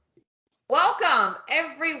Welcome,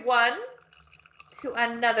 everyone, to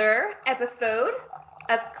another episode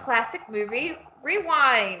of Classic Movie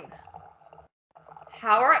Rewind.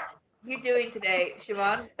 How are you doing today,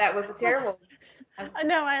 Siobhan? That was a terrible.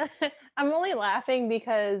 No, I'm only laughing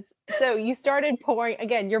because you started pouring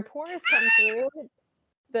again. Your pores come through.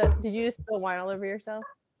 Did you just spill wine all over yourself?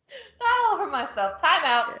 Not all over myself. Time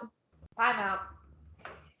out. Yeah. Time out.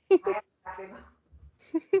 I am laughing.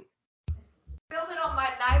 Spilled it on my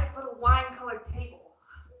nice little wine-colored table.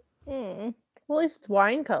 Well, at least it's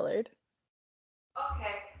wine-colored.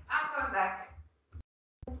 Okay, I'm coming back.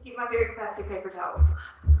 Keep my very classy paper towels.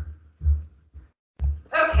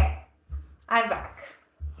 Okay, I'm back.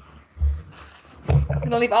 I'm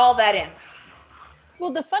gonna leave all that in.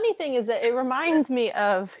 Well, the funny thing is that it reminds me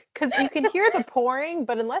of, because you can hear the pouring,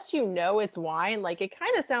 but unless you know it's wine, like it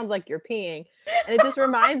kind of sounds like you're peeing, and it just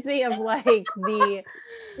reminds me of like in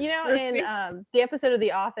the episode of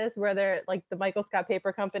The Office where they're like the Michael Scott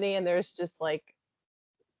Paper Company, and there's just like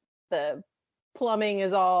the plumbing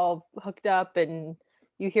is all hooked up, and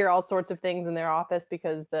you hear all sorts of things in their office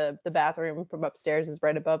because the bathroom from upstairs is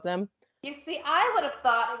right above them. You see, I would have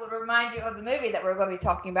thought it would remind you of the movie that we're going to be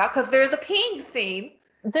talking about because there's a peeing scene.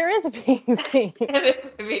 There is a peeing scene.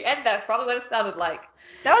 And that's probably what it sounded like.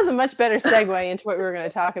 That was a much better segue into what we were going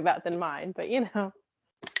to talk about than mine, but can't help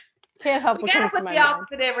what comes to my mind. We gotta put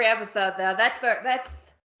the opposite every episode, though. That's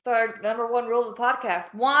our number one rule of the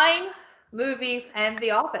podcast: wine, movies, and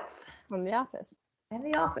The Office. And The Office. And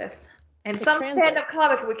The Office. And some stand-up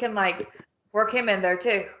comics we can work him in there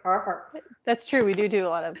too. That's true. We do a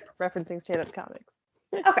lot of referencing stand-up comics.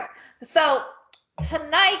 Okay. So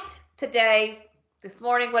today, this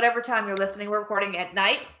morning, whatever time you're listening, we're recording at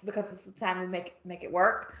night because it's the time to make it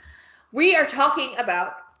work. We are talking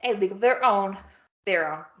about A League of Their Own.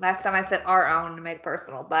 Their Own. Last time I said our own and made it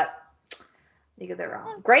personal, but League of Their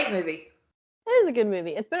Own. Great movie. It is a good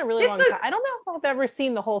movie. It's been a really long time. I don't know if I've ever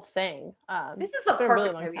seen the whole thing. This is a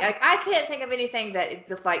perfect movie. I can't think of anything that it's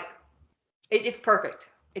just like it's perfect.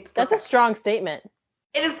 It's perfect. That's a strong statement.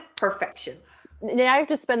 It is perfection. Now I have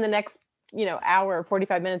to spend the next, hour,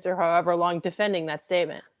 45 minutes or however long defending that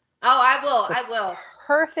statement. Oh, I will.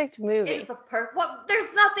 Perfect movie. It's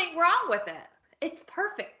there's nothing wrong with it. It's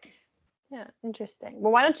perfect. Yeah, interesting.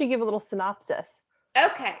 Well, why don't you give a little synopsis?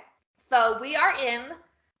 Okay. So we are in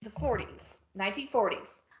the 40s,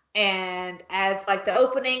 1940s. And as the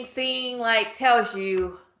opening scene tells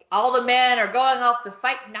you, all the men are going off to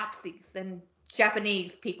fight Nazis and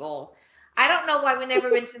Japanese people. I don't know why we never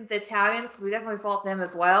mentioned the Italians. We definitely fought them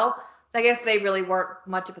as well. I guess they really weren't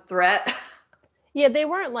much of a threat. Yeah, they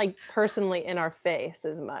weren't personally in our face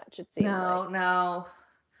as much, it seemed like. No.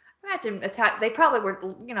 Imagine they probably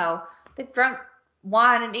were, they've drunk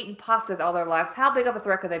wine and eaten pasta all their lives. How big of a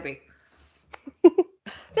threat could they be? I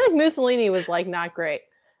feel like Mussolini was not great.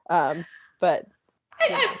 But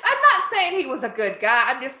I'm not saying he was a good guy.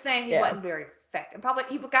 I'm just saying he wasn't very effective. Probably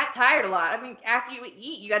he got tired a lot. I mean, after you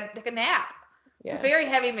eat, you got to take a nap. Yeah. It's a very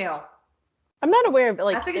heavy meal. I'm not aware of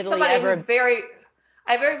I think it's somebody who's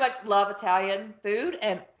I very much love Italian food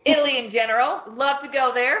and Italy in general. Love to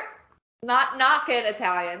go there. Not knocking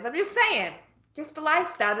Italians. I'm just saying, just the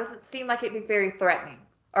lifestyle doesn't seem like it'd be very threatening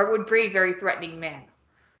or would breed very threatening men.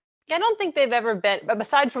 I don't think they've ever been,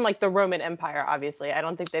 aside from the Roman Empire, obviously, I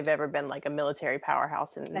don't think they've ever been a military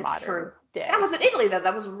powerhouse in modern day. That wasn't Italy though.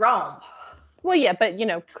 That was Rome. Well, yeah, but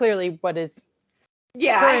clearly what is.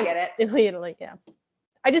 Yeah, I get it. Italy, yeah.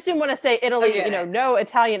 I just didn't want to say Italy. No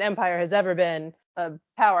Italian empire has ever been a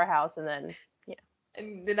powerhouse, and then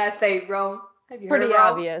And did I say Rome? Have you pretty heard of Rome?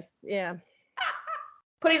 Obvious, yeah.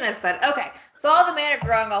 Putting that aside, okay. So all the men are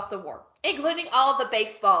growing off the war, including all the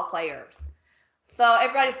baseball players. So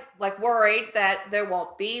everybody's worried that there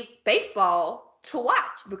won't be baseball to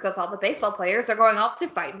watch because all the baseball players are going off to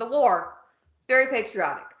fight in the war. Very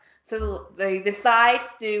patriotic. So they decide to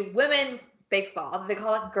do women's baseball. They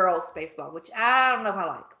call it girls' baseball, which I don't know if I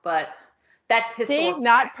like, but that's historical. See,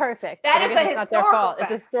 not perfect. That is a historical not their fault. fact.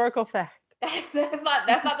 It's a historical fact.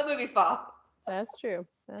 That's not the movie's fault. That's true.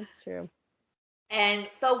 And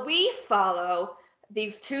so we follow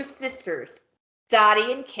these two sisters,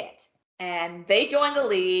 Dottie and Kit. And they join the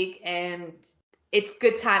league, and it's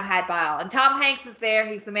good time had by all. And Tom Hanks is there.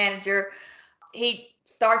 He's the manager. He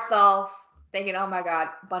starts off thinking, oh, my God,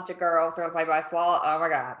 a bunch of girls are going to play baseball. Oh, my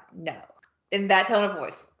God, no. In that tone of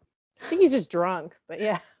voice. I think he's just drunk, but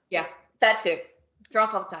yeah. Yeah, that too.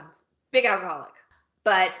 Drunk all the time. Big alcoholic.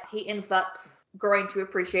 But he ends up growing to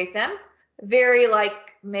appreciate them. Very,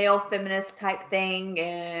 male feminist type thing.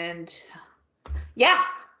 And, yeah.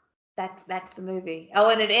 That's the movie. Oh,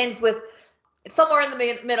 and it ends with somewhere in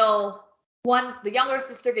the middle. the younger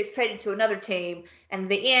sister gets traded to another team, and in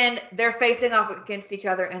the end, they're facing off against each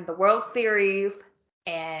other in the World Series,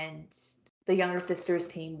 and the younger sister's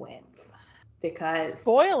team wins because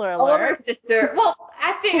Spoiler older alert. sister. Well,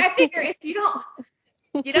 I figure if you don't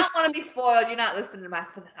want to be spoiled, you're not listening to my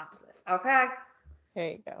synopsis, okay? There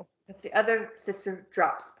you go. Because the other sister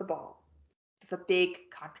drops the ball. It's a big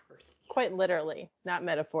controversy. Quite literally, not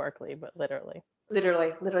metaphorically, but literally.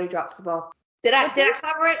 Literally drops the ball. Did I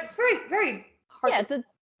cover it? It's very, very hard. Yeah, it's a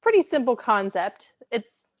pretty simple concept.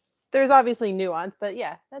 There's obviously nuance, but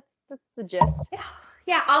yeah, that's the gist.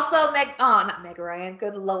 Yeah. Also, not Meg Ryan.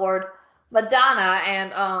 Good Lord, Madonna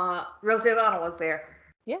and Rosie O'Donnell was there.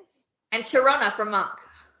 Yes. And Sharona from Monk.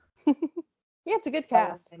 Yeah, it's a good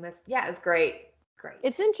cast. Yeah, it's great. Great.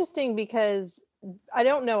 It's interesting because I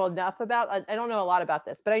don't know a lot about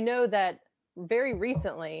this, but I know that very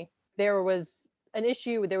recently there was an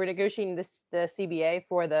issue. They were negotiating the CBA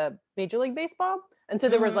for the Major League Baseball. And so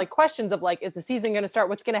there was like questions of like, is the season going to start?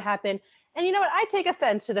 What's going to happen? And you know what? I take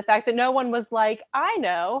offense to the fact that no one was like, I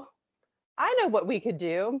know what we could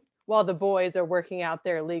do while the boys are working out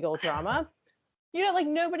their legal drama. You know, like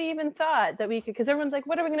nobody even thought that we could, because everyone's like,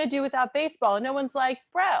 what are we going to do without baseball? And no one's like,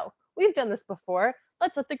 bro, we've done this before.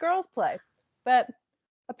 Let's let the girls play. But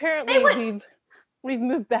apparently we've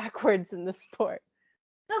moved backwards in the sport.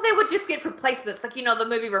 No, they would just get replacements, like the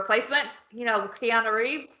movie Replacements, with Keanu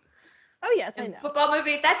Reeves. Oh yes, I know. Football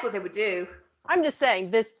movie, that's what they would do. I'm just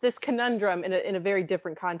saying this conundrum in a very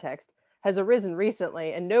different context has arisen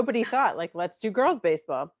recently, and nobody thought like let's do girls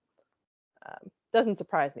baseball. Doesn't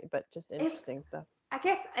surprise me, but just interesting stuff. I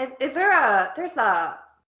guess is there a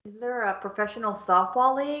professional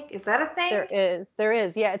softball league? Is that a thing? There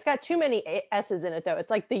is. Yeah, it's got too many S's in it though.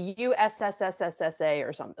 It's like the USSSSA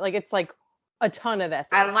or something. Like it's like a ton of S's.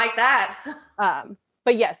 I don't like that.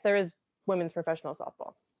 But yes, there is women's professional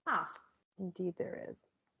softball. Huh. Indeed, there is.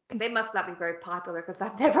 They must not be very popular because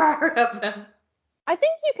I've never heard of them. I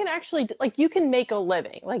think you can actually you can make a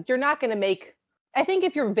living. Like you're not going to make. I think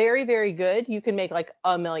if you're very, very good, you can make like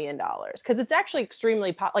 $1 million because it's actually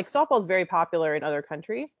extremely softball is very popular in other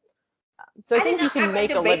countries. So I think you can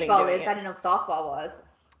make a living doing it. I didn't know softball was.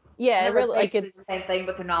 Yeah, it really it's the same thing,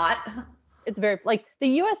 but they're not. It's very the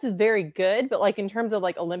U.S. is very good, but in terms of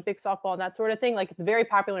Olympic softball and that sort of thing, it's very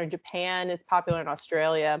popular in Japan. It's popular in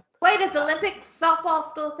Australia. Wait, is Olympic softball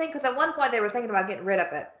still a thing? Because at one point they were thinking about getting rid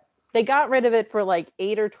of it. They got rid of it for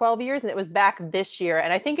 8 or 12 years, and it was back this year,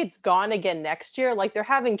 and I think it's gone again next year. They're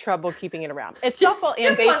having trouble keeping it around. It's softball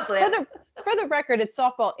and baseball. For the record, it's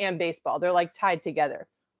softball and baseball. They're tied together.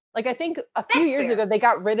 I think a few years ago they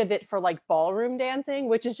got rid of it for ballroom dancing,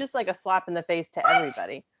 which is just a slap in the face to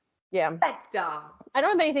everybody. Yeah. That's dumb. I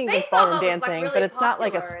don't have anything against ballroom dancing, really but it's not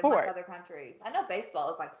a sport. In other countries. I know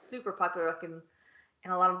baseball is super popular in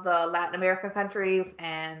a lot of the Latin American countries,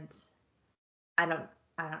 and I don't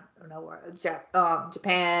know where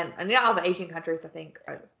Japan and all the Asian countries. I think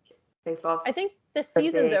baseball. I think the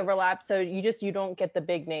seasons overlap, so you don't get the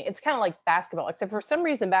big name. It's kind of like basketball, except for some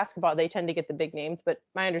reason basketball they tend to get the big names. But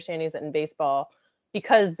my understanding is that in baseball,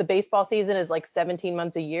 because the baseball season is 17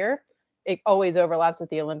 months a year, it always overlaps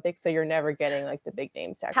with the Olympics, so you're never getting the big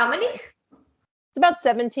names to actually How many? play. It's about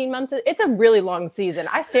 17 months. It's a really long season.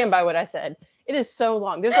 I stand by what I said. It is so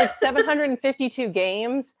long. There's 752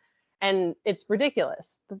 games, and it's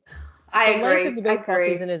ridiculous. The length of the baseball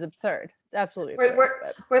season is absurd. It's absolutely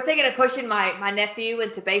absurd. We're thinking of pushing my nephew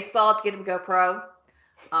into baseball to get him to go pro.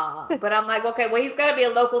 But I'm like, okay, well, he's got to be a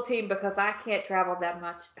local team because I can't travel that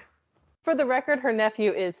much. For the record, her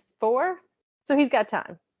nephew is 4, so he's got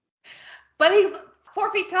time. But he's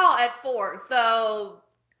 4 feet tall at 4, so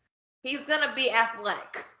he's going to be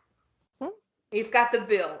athletic. He's got the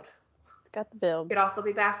build. It could also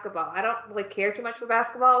be basketball. I don't really care too much for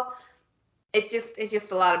basketball. It's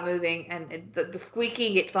just a lot of moving, and the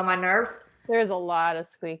squeaking gets on my nerves. There's a lot of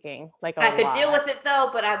squeaking. I could deal with it though,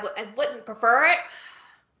 but I wouldn't prefer it.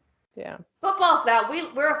 Yeah. Football's out.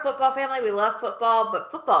 We're a football family. We love football, but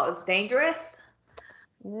football is dangerous.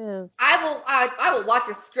 Yes. I will watch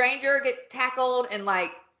a stranger get tackled and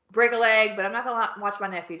break a leg, but I'm not gonna watch my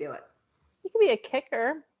nephew do it. He could be a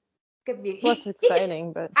kicker. It's less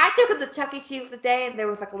exciting, but I took him to Chuck E. Cheese today, and there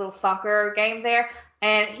was a little soccer game there,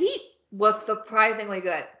 and he was surprisingly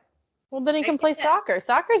good. Well, then he can play soccer.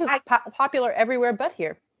 Soccer is popular everywhere but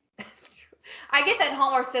here. I get that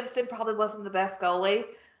Homer Simpson probably wasn't the best goalie,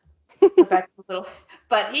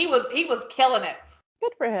 but he was killing it.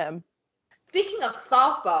 Good for him. Speaking of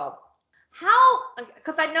softball,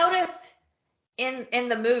 because I noticed in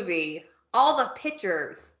the movie all the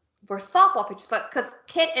pitchers were softball pitchers, because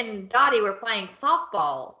Kit and Dottie were playing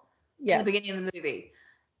softball in the beginning of the movie.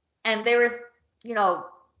 and there was, you know,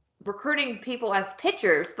 recruiting people as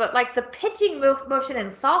pitchers, but like the pitching motion in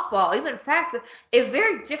softball, even fast, is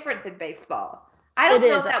very different than baseball. I It don't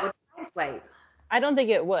know is. if that would translate. I don't think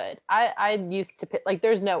it would. I used to pitch, like,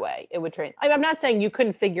 there's no way it would train. I'm not saying you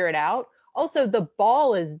couldn't figure it out. Also, the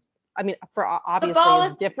ball is, I mean, for obviously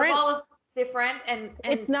is The different. ball is different, and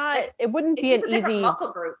It's not, like, it wouldn't it's be just an a different easy,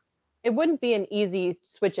 muscle group. it wouldn't be an easy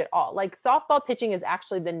switch at all. Like softball pitching is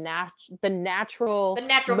actually the natural The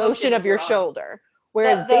natural motion of your arm. shoulder.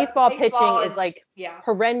 Whereas The baseball pitching and, is like yeah.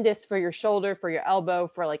 horrendous for your shoulder, for your elbow,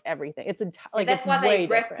 for like everything. It's like that's it's why way they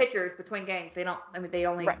rest different. pitchers between games. They don't. I mean, they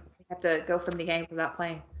only Right. have to go so many games without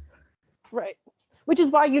playing. Right. Which is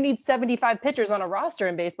why you need 75 pitchers on a roster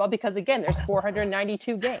in baseball, because again, there's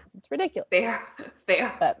 492 games. It's ridiculous.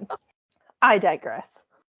 Fair. But I digress.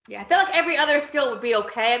 Yeah, I feel like every other skill would be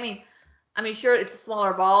okay. I mean, sure, it's a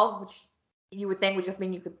smaller ball, which you would think would just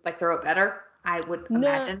mean you could like throw it better. I would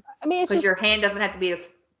imagine. I mean, because your hand doesn't have to be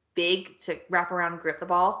as big to wrap around and grip the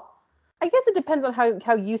ball. I guess it depends on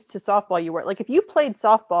how used to softball you were. Like if you played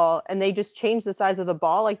softball and they just changed the size of the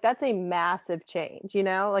ball, like that's a massive change, you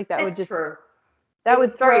know? Like that would just true. That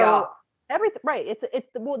would throw you throw off. everything. Right. It's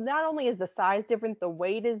well, not only is the size different, the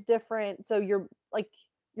weight is different. So you're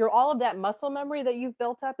all of that muscle memory that you've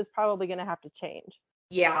built up is probably going to have to change.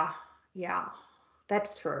 Yeah.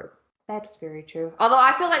 That's true. That's very true. Although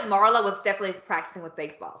I feel like Marla was definitely practicing with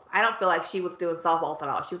baseballs. I don't feel like she was doing softballs at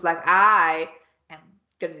all. She was like, I am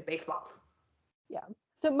going to do baseballs. Yeah.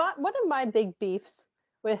 So one of my big beefs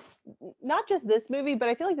with not just this movie, but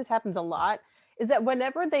I feel like this happens a lot, is that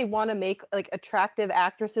whenever they want to make like attractive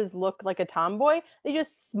actresses look like a tomboy, they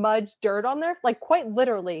just smudge dirt on their, like quite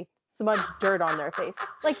literally smudge dirt on their face.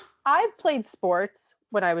 Like I've played sports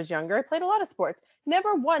when I was younger. I played a lot of sports.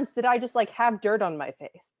 Never once did I just like have dirt on my face.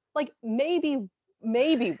 Like maybe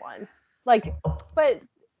once. Like, but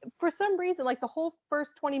for some reason, like the whole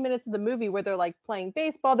first 20 minutes of the movie where they're like playing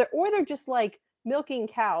baseball, they're just like milking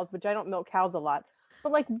cows, which I don't milk cows a lot,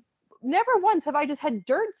 but like never once have I just had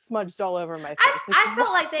dirt smudged all over my face. I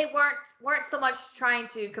felt like they weren't so much trying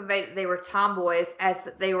to convey that they were tomboys as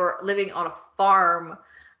that they were living on a farm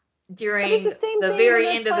during the very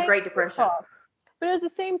end of the Great Depression. But it was the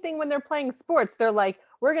same thing when they're playing sports. They're like,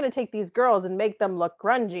 we're going to take these girls and make them look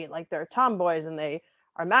grungy, like they're tomboys and they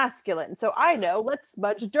are masculine. So I know, let's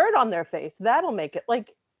smudge dirt on their face. That'll make it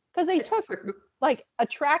like, because they took like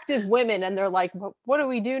attractive women and they're like, what do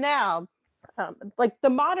we do now? Like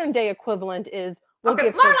the modern day equivalent is we'll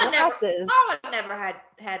give her glasses. Marla never had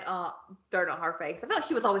dirt on her face. I feel like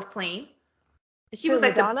she was always clean. She was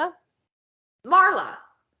like Madonna? Marla,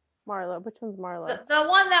 which one's Marla? The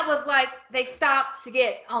one that was like they stopped to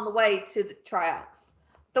get on the way to the tryouts.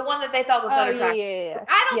 The one that they thought was unattractive. Yeah.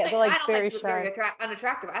 I don't think she was very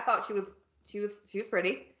unattractive. I thought she was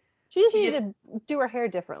pretty. She just needed to do her hair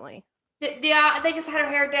differently. Yeah, they just had her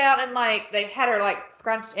hair down and like they had her like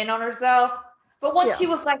scrunched in on herself. But once she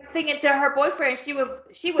was like singing to her boyfriend, she was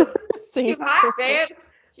hot, man.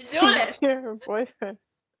 She's doing it. To her boyfriend.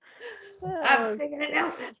 I'm singing to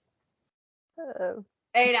Nelson. Oh.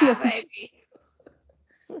 Ain't I, baby?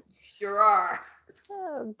 Sure are.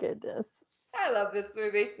 Oh, goodness. I love this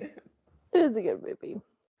movie. It is a good movie.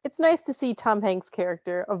 It's nice to see Tom Hanks'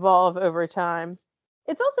 character evolve over time.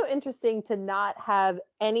 It's also interesting to not have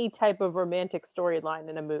any type of romantic storyline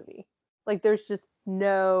in a movie. Like, there's just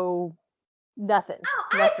nothing. Oh,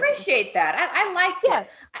 I appreciate that. I liked it.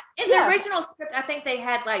 In the original script, I think they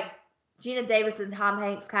had, like, Gina Davis and Tom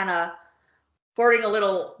Hanks kind of flirting a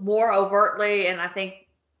little more overtly, and I think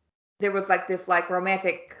there was, like, this, like,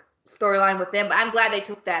 romantic storyline with them. But I'm glad they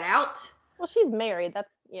took that out. Well, she's married.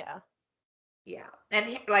 Yeah,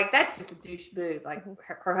 and like that's just a douche move. Like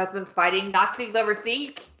her husband's fighting Nazis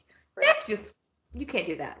overseas. That's just you can't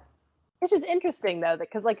do that. It's just interesting though,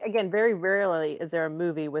 because like again, very rarely is there a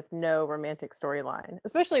movie with no romantic storyline,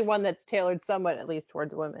 especially one that's tailored somewhat at least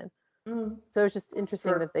towards women. So it's just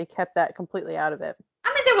interesting that they kept that completely out of it.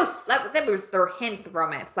 I mean, there were hints of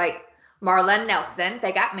romance, like Marla and Nelson.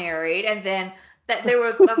 They got married, and then there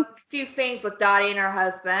was a few scenes with Dottie and her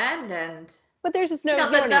husband, and. But there's just no,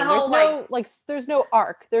 there's no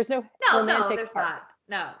arc. There's no romantic arc.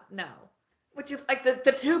 No. Which is like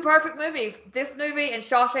the two perfect movies. This movie and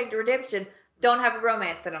Shawshank Redemption don't have a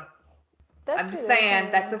romance in them. I'm just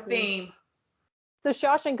saying that's a theme. So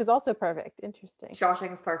Shawshank is also perfect. Interesting.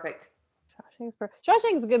 Shawshank is perfect.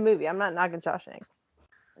 Shawshank is a good movie. I'm not knocking Shawshank.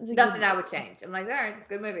 Nothing I would change. I'm like, all right, it's a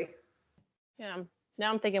good movie. Yeah.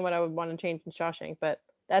 Now I'm thinking what I would want to change in Shawshank, but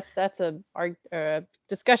that's a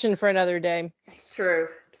discussion for another day. It's true.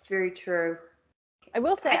 It's very true. I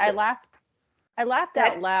will say I laughed I laughed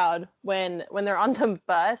out loud when they're on the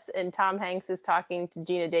bus and Tom Hanks is talking to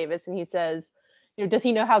Gina Davis and he says, does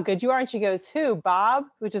he know how good you are? And she goes, who, Bob?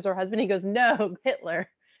 Which is her husband. He goes, no, Hitler.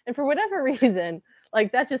 And for whatever reason,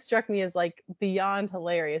 like that just struck me as like beyond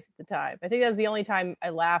hilarious at the time. I think that was the only time I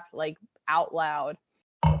laughed like out loud.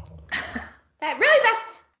 That's.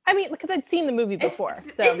 I mean, because I'd seen the movie before.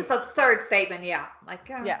 It's this absurd statement, yeah. Like,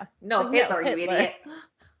 yeah. No, like, Hitler, you idiot.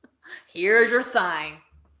 Here's your sign.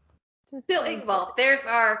 Bill Engvall. There's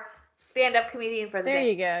our stand-up comedian for the day. There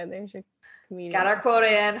you go. There's your comedian. Got our quote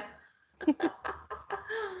in.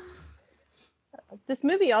 This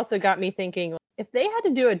movie also got me thinking, if they had to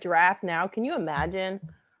do a draft now, can you imagine?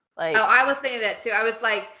 Like, oh, I was thinking that too. I was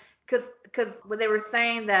like, because when they were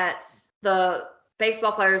saying that the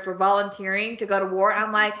baseball players were volunteering to go to war,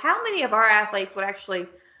 I'm like, how many of our athletes would actually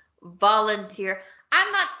volunteer?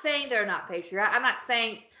 I'm not saying they're not patriotic.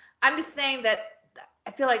 I'm just saying that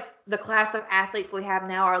I feel like the class of athletes we have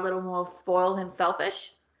now are a little more spoiled and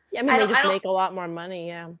selfish. Yeah, I mean, they just make a lot more money,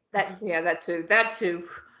 yeah. That too.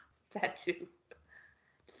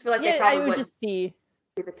 Just feel like they probably would just be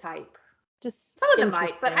the type. Just some of them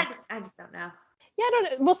might, but I just don't know. Yeah, I don't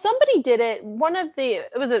know. Well, somebody did it.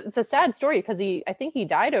 It's a sad story because I think he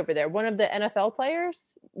died over there. One of the NFL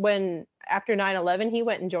players, when after 9/11, he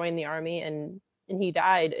went and joined the army and he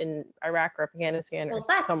died in Iraq or Afghanistan or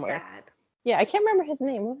somewhere. Sad. Yeah, I can't remember his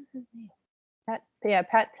name. What was his name?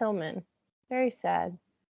 Pat Tillman. Very sad.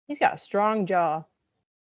 He's got a strong jaw.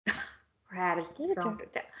 Brad is strong.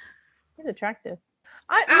 He's attractive.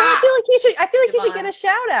 I feel like he should get a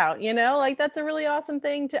shout out, like that's a really awesome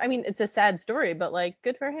thing I mean, it's a sad story, but like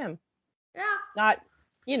good for him. Yeah. Not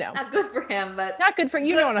good for him, but not good for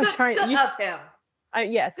what I'm trying to. Good of him.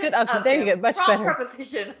 Yes, good of him. There you go. Much Wrong better.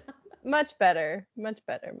 Preposition. Much better. Much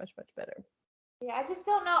better. Yeah, I just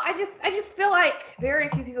don't know. I just feel like very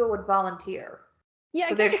few people would volunteer. Yeah,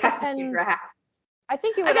 so there has to be draft. I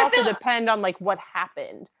think it would also depend on like what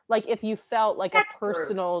happened. Like if you felt like a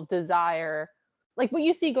personal desire. Like what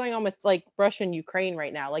you see going on with like Russia and Ukraine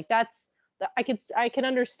right now, like I can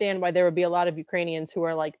understand why there would be a lot of Ukrainians who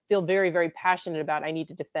are like feel very, very passionate about I need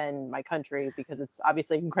to defend my country because it's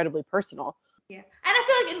obviously incredibly personal. Yeah, and I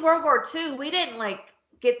feel like in World War II we didn't like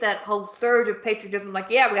get that whole surge of patriotism. Like,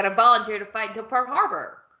 yeah, we got to volunteer to fight until Pearl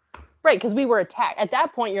Harbor. Right, because we were attacked. At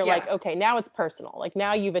that point, you're like, okay, now it's personal. Like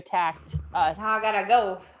now you've attacked us. Now I gotta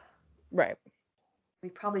go. Right. We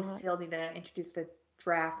probably still need to introduce the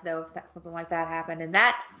draft though if that something like that happened, and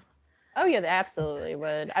that's oh yeah, they absolutely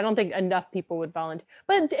would. I don't think enough people would volunteer,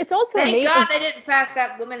 but it's also thank amazing. God they didn't pass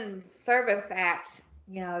that Women's Service Act,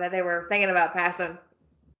 that they were thinking about passing.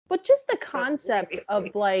 But just the concept of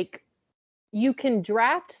like you can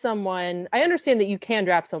draft someone. I understand that you can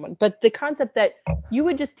draft someone, but the concept that you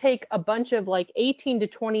would just take a bunch of like 18 to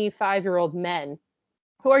 25-year-old men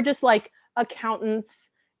who are just like accountants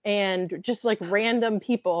and just like random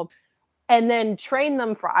people, and then train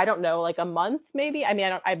them for, I don't know, like a month maybe. I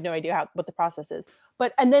mean, I have no idea what the process is,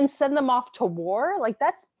 and then send them off to war. Like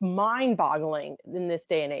that's mind boggling in this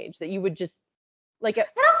day and age that you would just like. It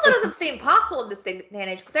also doesn't seem possible in this day and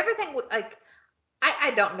age because everything like,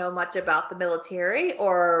 I don't know much about the military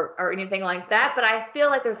or anything like that, but I feel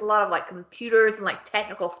like there's a lot of like computers and like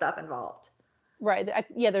technical stuff involved. Right.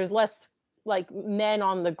 There's less like men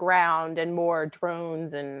on the ground and more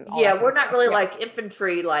drones and all yeah, we're not really like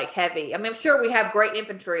infantry like heavy. I mean, I'm sure we have great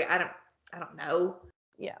infantry. I don't know.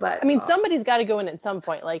 Yeah, but I mean somebody's got to go in at some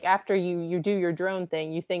point. Like after you do your drone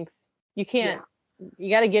thing, you can't you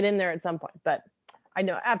got to get in there at some point. But I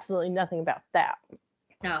know absolutely nothing about that.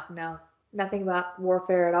 No, nothing about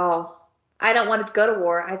warfare at all. I don't want to go to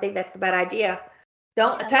war. I think that's a bad idea.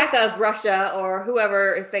 Don't attack us, Russia or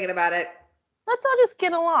whoever is thinking about it. Let's all just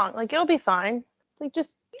get along. Like it'll be fine. Like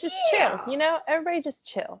just chill. Everybody just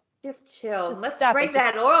chill. Just chill. Let's bring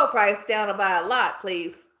that oil price down by a lot,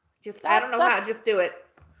 please. I don't know how. Just do it.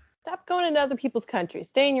 Stop going into other people's countries.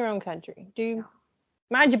 Stay in your own country.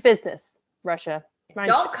 Mind your business, Russia.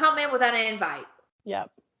 Don't come in without an invite.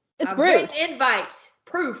 Yep. It's rude. Written invite.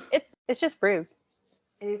 Proof. It's just rude.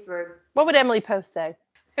 It is rude. What would Emily Post say?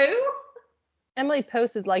 Who? Emily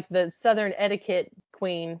Post is like the Southern etiquette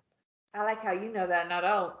queen. I like how you know that and I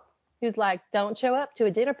don't. Who's like, don't show up to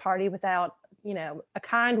a dinner party without, a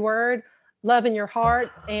kind word, love in your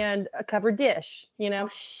heart, and a covered dish, Oh,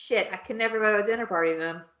 shit. I can never go to a dinner party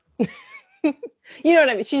then. You know what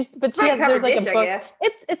I mean? There's like a book. I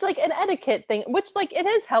It's like an etiquette thing, which like it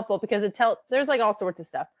is helpful because there's like all sorts of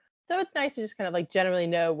stuff. So it's nice to just kind of like generally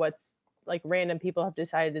know what's like random people have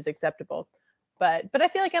decided is acceptable. But I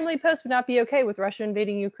feel like Emily Post would not be okay with Russia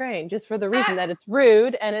invading Ukraine just for the reason that it's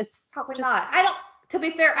rude and it's probably just, not. To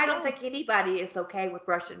be fair, I don't think anybody is okay with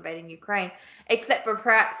Russia invading Ukraine, except for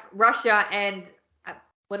perhaps Russia and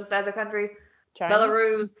what is the other country? China?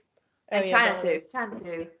 Belarus and China Belarus. too. China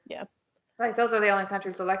too. Yeah. Like those are the only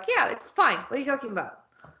countries that are like, yeah, it's fine. What are you talking about?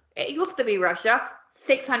 It used to be Russia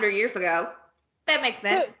 600 years ago. That makes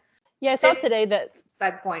sense. So, yeah, I saw today that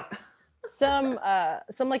side point. some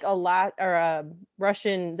like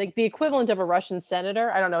Russian, like the equivalent of a Russian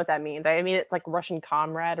senator. I don't know what that means. I mean, it's like Russian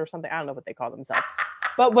comrade or something. I don't know what they call themselves.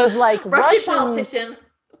 But was like Russian politician.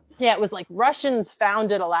 Yeah, it was like Russians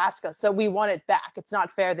founded Alaska, so we want it back. It's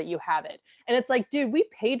not fair that you have it. And it's like, dude, we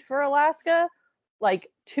paid for Alaska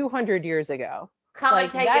like 200 years ago. Come like,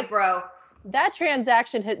 and take it, bro. That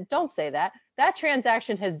transaction don't say that. That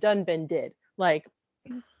transaction has been did. Like,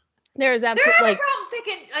 there's absolutely they're having problems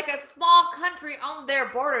taking like a small country on their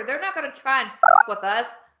border. They're not gonna try and fuck with us.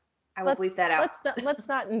 I will bleep that out. Let's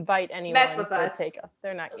not invite anyone Mess with to us. take us.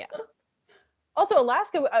 They're not. Yeah. Also,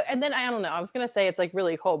 Alaska, and then I don't know. I was gonna say it's like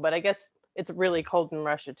really cold, but I guess it's really cold in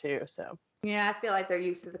Russia too. So. Yeah, I feel like they're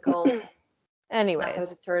used to the cold. Anyways. Not gonna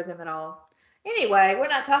deter them at all. Anyway, we're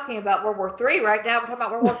not talking about World War III right now. We're talking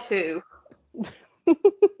about World War II.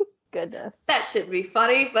 Goodness. That shouldn't be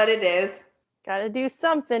funny, but it is. Gotta do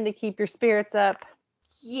something to keep your spirits up.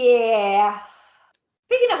 Yeah.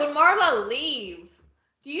 Speaking of, when Marla leaves,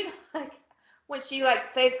 do you know, like, when she, like,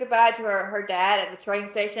 says goodbye to her dad at the train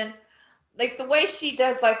station, like, the way she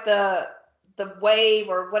does, like, the wave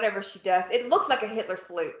or whatever she does, it looks like a Hitler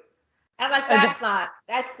salute. And I'm like,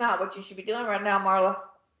 that's not what you should be doing right now, Marla.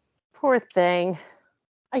 Poor thing.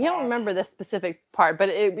 I don't remember this specific part, but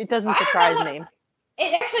it doesn't surprise me.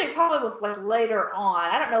 It actually probably was like later on.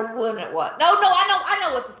 I don't know when it was. No, I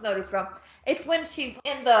know what this note is from. It's when she's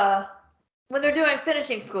when they're doing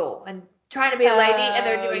finishing school and trying to be a lady, and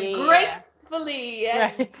they're doing gracefully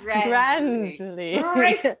and grandly.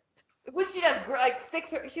 When she does like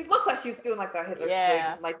she looks like she's doing like a Hitler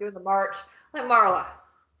salute, like doing the march, like Marla.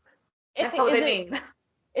 That's what they mean.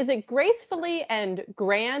 Is it gracefully and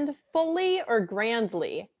grandfully or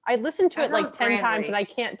grandly? I listened to it like 10 times and I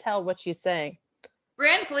can't tell what she's saying.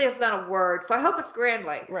 Grandly is not a word, so I hope it's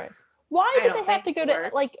grandly. Right. Why did they have to go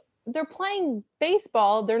to, like, they're playing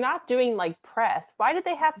baseball, they're not doing, like, press. Why did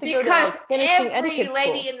they have to go to, like, finishing etiquette every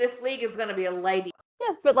lady school? in this league is going to be a lady.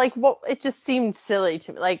 Yes, but, like, it just seemed silly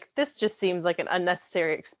to me. Like, this just seems like an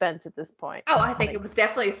unnecessary expense at this point. Oh, I think it was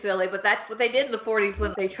definitely silly, but that's what they did in the 40s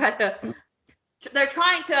when they they're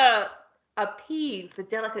trying to appease the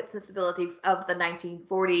delicate sensibilities of the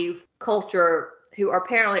 1940s culture, who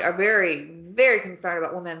apparently are very, very concerned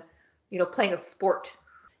about women, playing a sport.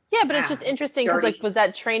 Yeah, but it's just interesting because, like, was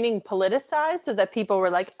that training politicized so that people were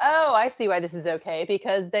like, oh, I see why this is okay,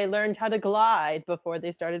 because they learned how to glide before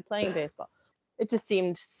they started playing baseball. It just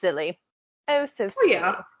seemed silly. Oh, so silly. Oh,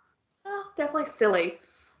 yeah. Oh, definitely silly.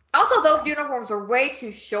 Also, those uniforms are way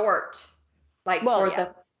too short, like, for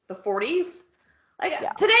the 40s. Like,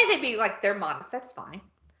 today they'd be, like, they're modest. That's fine.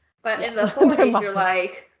 But in the 40s, you're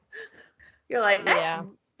like,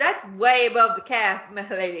 that's way above the calf, my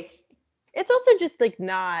lady. It's also just, like,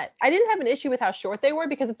 not, I didn't have an issue with how short they were,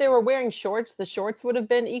 because if they were wearing shorts, the shorts would have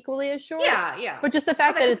been equally as short. Yeah. But just the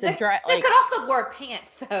fact that it's a dry, like. They could also wear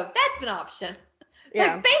pants, so that's an option.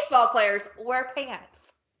 Yeah. Like, baseball players wear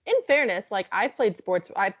pants. In fairness, like, I played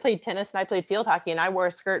sports, I played tennis and I played field hockey, and I wore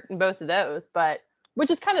a skirt in both of those, which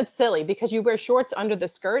is kind of silly because you wear shorts under the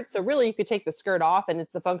skirt, so really you could take the skirt off and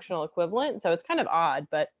it's the functional equivalent, so it's kind of odd,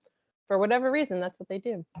 but for whatever reason, that's what they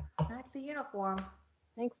do. That's the uniform.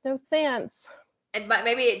 Makes no sense. And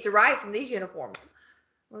maybe it derived from these uniforms.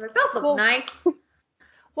 Well, those look nice.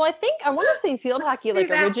 Well, I want to say field hockey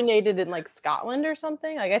originated in like Scotland or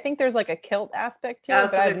something. Like, I think there's like a kilt aspect to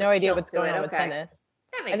it, but I have no idea what's going on with tennis.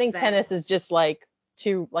 That makes I think sense. tennis is just like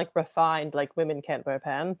too like refined, like women can't wear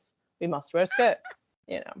pants. We must wear skirts.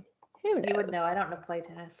 Who knows? You would know. I don't know play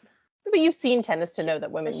tennis. But you've seen tennis to know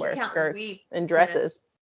that women wear skirts and dresses.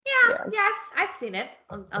 Yeah, I've seen it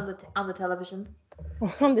on the television.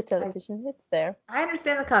 On the television, it's there. I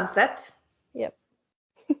understand the concept. Yep.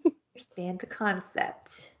 Understand the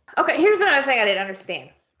concept. Okay, here's another thing I didn't understand.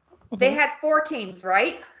 Mm-hmm. They had 4 teams,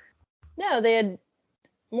 right? No, they had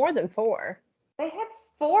more than 4. They had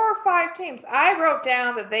 4 or 5 teams. I wrote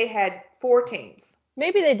down that they had 4 teams.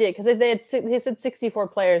 Maybe they did, because they said 64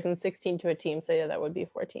 players and 16 to a team, so yeah, that would be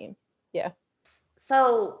 14. Yeah.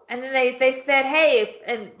 So, and then they said, hey,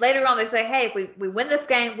 and later on they say, hey, if we win this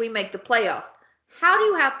game, we make the playoffs. How do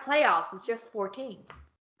you have playoffs with just 4 teams?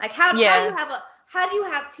 Like, how do you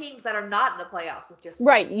have teams that are not in the playoffs with just 4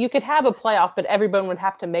 Right, teams? You could have a playoff, but everyone would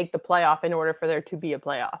have to make the playoff in order for there to be a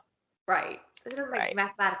playoff. Right. It doesn't make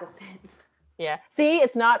mathematical sense. Yeah. See,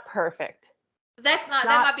 it's not perfect. That's not.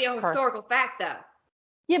 That Not might be a perfect. historical fact, though.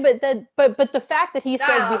 Yeah, but the fact that he says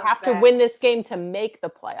we Dialogue is have to bad. win this game to make the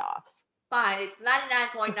playoffs. Fine, it's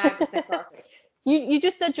 99.9% perfect. You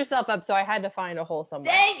just set yourself up, so I had to find a hole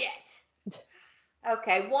somewhere. Dang it!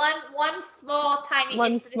 Okay, one small tiny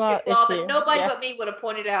One small insignificant flaw issue. that nobody Yeah. but me would have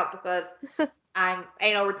pointed out because I'm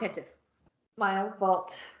anal retentive. My own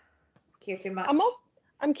fault. Care too much.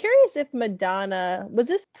 I'm curious if Madonna was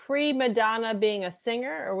this pre-Madonna being a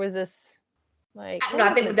singer, or was this like? No,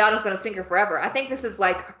 I think Madonna's gonna sing her forever. I think this was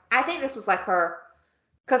like her,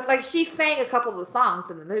 because like she sang a couple of the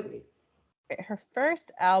songs in the movie. Her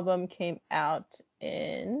first album came out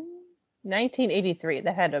in 1983.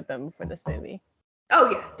 That had to have been before this movie. Oh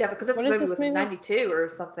yeah, definitely, because What this is movie this was movie? 92 or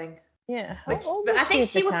something. Yeah. How Which, old but was I think at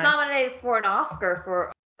the she was time? nominated for an Oscar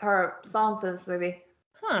for her songs in this movie,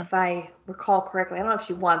 Huh. if I recall correctly. I don't know if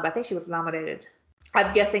she won, but I think she was nominated.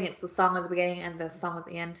 I'm guessing it's the song at the beginning and the song at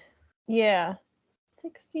the end. Yeah.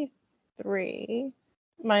 63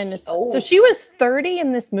 minus. Oh. So she was 30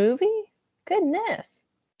 in this movie? Goodness.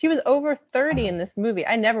 She was over 30 in this movie.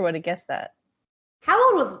 I never would have guessed that. How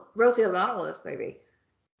old was Rosie O'Donnell in this movie?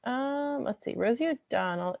 Let's see. Rosie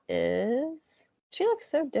O'Donnell is. She looks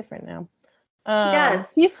so different now. She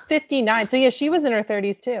does. He's 59. So yeah, she was in her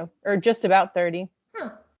 30s too, or just about 30.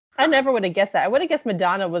 I never would have guessed that. I would have guessed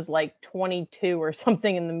Madonna was like 22 or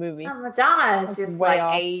something in the movie. Madonna has just way like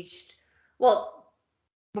off. aged. Well,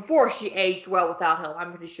 before she aged well without help,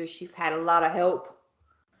 I'm pretty sure she's had a lot of help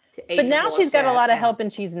to age. But now well she's as got she a has lot of now. help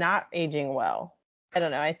and she's not aging well. I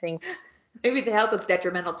don't know. I think. Maybe the help is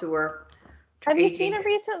detrimental to her. Have you seen her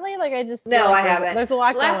recently? Like I just. No, feel like I haven't. There's a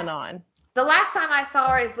lot going on. The last time I saw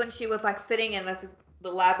her is when she was like sitting in this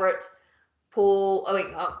elaborate pool,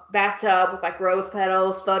 bathtub with like rose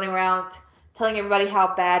petals floating around, telling everybody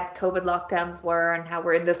how bad COVID lockdowns were and how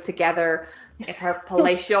we're in this together in her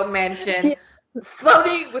palatial mansion,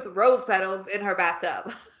 floating with rose petals in her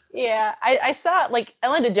bathtub. Yeah, I saw like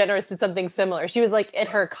Ellen DeGeneres did something similar. She was like at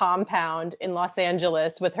her compound in Los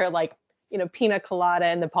Angeles with her like, pina colada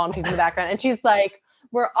and the palm trees in the background. And she's like,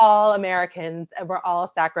 we're all Americans and we're all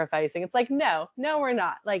sacrificing. It's like, no, we're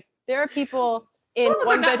not. Like there are people in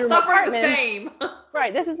one bedroom apartments. The same.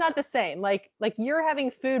 Right. This is not the same. Like you're having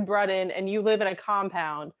food brought in and you live in a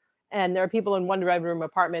compound and there are people in one bedroom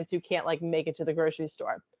apartments who can't like make it to the grocery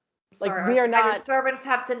store. Like Sorry, we are not. Your servants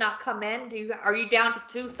have to not come in. Are you down to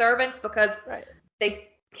 2 servants because they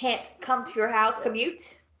can't come to your house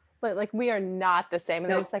commute? But like we are not the same.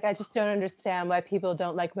 And they're just like, I just don't understand why people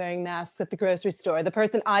don't like wearing masks at the grocery store. The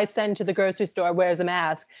person I send to the grocery store wears a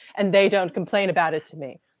mask and they don't complain about it to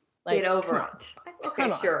me. Like, get over it. Okay,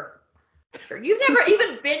 come on. Sure. You've never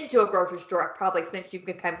even been to a grocery store probably since you've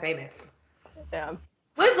become famous. Yeah.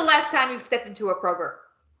 When's the last time you've stepped into a Kroger,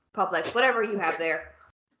 Publix, whatever you have there?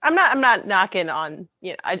 I'm not knocking on,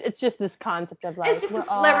 it's just this concept of like. It's just the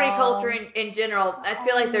celebrity culture in general. I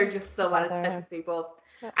feel like they're just so out of touch with people.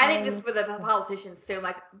 I think this is for the politicians too.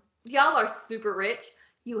 Like, y'all are super rich.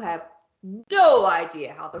 You have no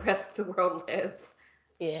idea how the rest of the world lives.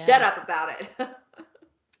 Yeah. Shut up about it.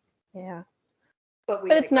 Yeah. But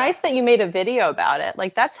it's nice that you made a video about it.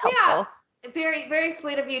 Like, that's helpful. Yeah. Very, very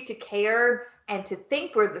sweet of you to care and to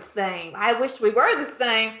think we're the same. I wish we were the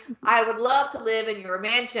same. I would love to live in your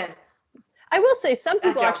mansion. I will say some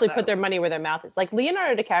people actually put their money where their mouth is. Like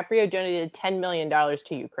Leonardo DiCaprio donated $10 million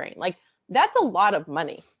to Ukraine. Like that's a lot of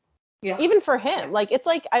money. Yeah. Even for him. Yeah. Like it's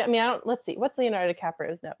like let's see. What's Leonardo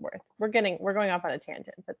DiCaprio's net worth? We're going off on a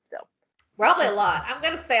tangent, but still. Probably a lot. I'm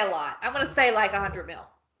going to say a lot. I'm going to say like 100 mil.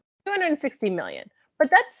 260 million. But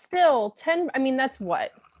that's still that's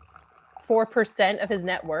what? 4% of his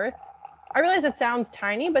net worth. I realize it sounds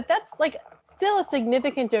tiny, but that's like still a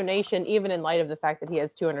significant donation, even in light of the fact that he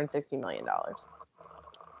has $260 million.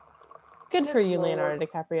 Good for you, Leonardo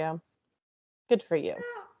DiCaprio. Good for you.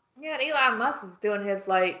 Yeah, and Elon Musk is doing his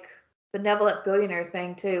like benevolent billionaire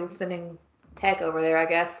thing too, sending tech over there, I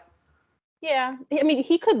guess. Yeah,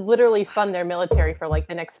 he could literally fund their military for like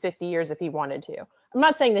the next 50 years if he wanted to. I'm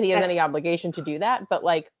not saying that he has any obligation to do that, but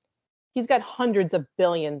like he's got hundreds of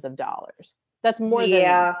billions of dollars. That's more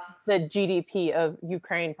than the GDP of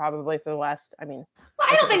Ukraine probably for the last, Well,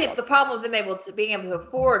 I don't think it's the problem of them being able to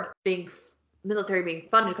afford military being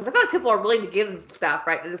funded, because I feel like people are willing to give them stuff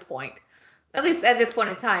right at this point. At least at this point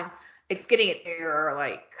in time, it's getting it there,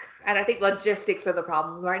 and I think logistics are the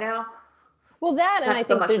problem right now. Well, that and I think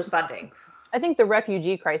so much the funding. I think the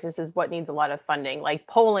refugee crisis is what needs a lot of funding. Like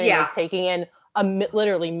Poland is taking in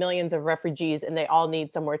literally millions of refugees, and they all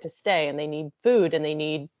need somewhere to stay, and they need food, and they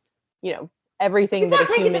need, everything that a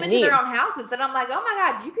human needs. People are taking them into their own houses, and I'm like, oh my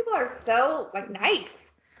god, you people are so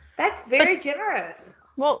nice. That's very generous.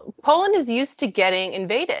 Well, Poland is used to getting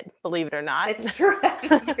invaded, believe it or not. It's true.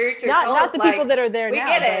 It's very true. Not Poland's the people like, that are there we now,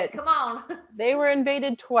 get it. but Come on. they were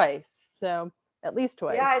invaded twice. So at least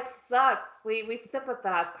Yeah, twice. it sucks. We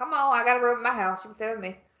sympathize. Come on, I got a room in my house. You can stay with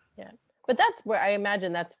me. Yeah. But that's where I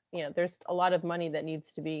imagine there's a lot of money that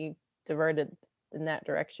needs to be diverted in that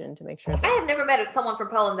direction to make sure I that. have never met someone from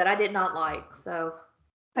Poland that I did not like. So,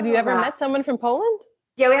 Have you ever met someone from Poland?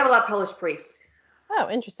 Yeah, we have a lot of Polish priests. Oh,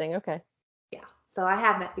 interesting. Okay. Yeah, so I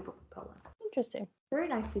have met people from Poland. Interesting. Very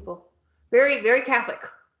nice people. Very, very Catholic.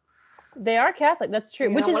 They are Catholic. That's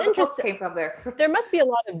true. Which is interesting. Came from there. There must be a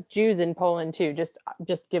lot of Jews in Poland too,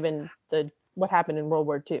 just given what happened in World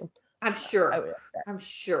War II. I'm sure.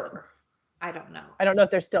 I don't know. I don't know if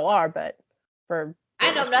there still are, but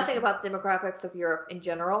I know nothing about the demographics of Europe in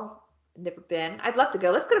general. I've never been. I'd love to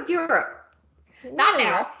go. Let's go to Europe. Not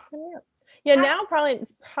now. Yeah, now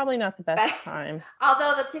it's probably not the best time.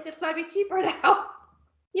 Although the tickets might be cheaper now.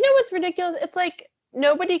 You know what's ridiculous? It's like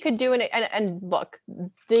nobody could do it. And look,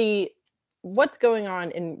 what's going on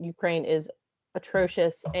in Ukraine is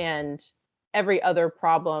atrocious, and every other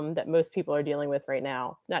problem that most people are dealing with right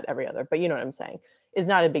now, not every other, but you know what I'm saying, is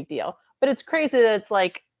not a big deal. But it's crazy that it's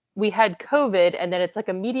like we had COVID, and then it's like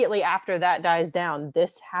immediately after that dies down,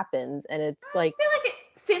 this happens, and it's like. I feel like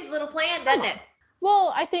it seems a little planned, doesn't it?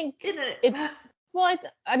 Well, I think Didn't it? it's. Well,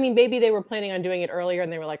 I mean, maybe they were planning on doing it earlier,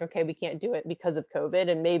 and they were like, okay, we can't do it because of COVID,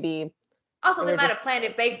 and maybe. Also, they might have planned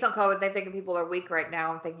it based on COVID. They're thinking people are weak right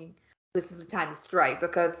now. I'm thinking this is the time to strike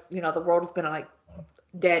because the world has been like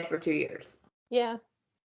dead for 2 years. Yeah.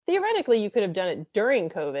 Theoretically, you could have done it during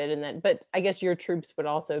COVID, but I guess your troops would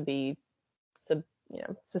also be,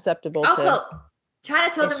 susceptible to. Also,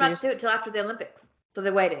 China told them not to do it until after the Olympics, so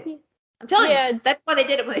they waited. I'm telling you, that's why they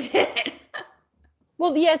did it when they did it.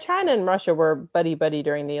 Well, yeah, China and Russia were buddy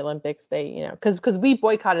during the Olympics. They, because we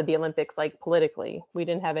boycotted the Olympics like politically. We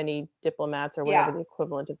didn't have any diplomats or whatever the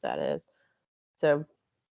equivalent of that is. So,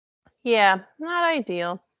 yeah, not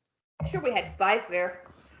ideal. I'm sure we had spies there.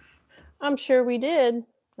 I'm sure we did.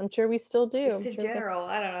 I'm sure we still do. Just in general,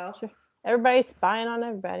 I don't know. Sure. Everybody's spying on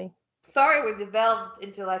everybody. Sorry, we developed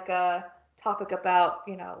into like a topic about,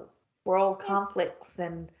 world conflicts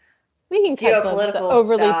and we can geopolitical the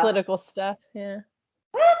overly political stuff. Yeah.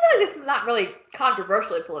 But I feel like this is not really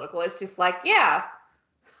controversially political. It's just like, yeah,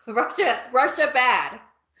 Russia bad.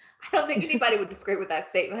 I don't think anybody would disagree with that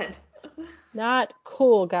statement. Not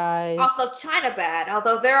cool, guys. Also, China bad.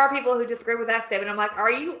 Although there are people who disagree with that statement. I'm like,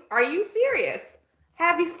 are you serious?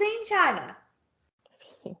 Have you seen China?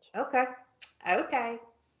 Okay.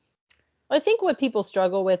 I think what people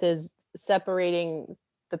struggle with is separating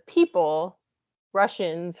the people,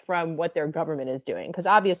 Russians, from what their government is doing. Because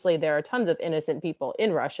obviously there are tons of innocent people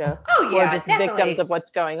in Russia who are just victims of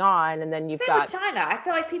what's going on. And then you've got China. I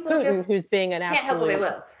feel like people Putin, just who's being an can't help where they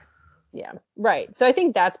live. Yeah, right. So I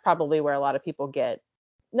think that's probably where a lot of people get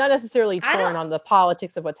not necessarily torn on the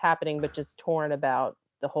politics of what's happening, but just torn about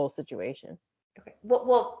the whole situation. Okay.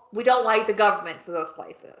 Well, we don't like the governments of those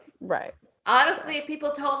places. Right. Honestly, if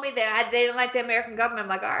people told me that they didn't like the American government, I'm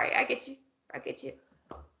like, all right, I get you.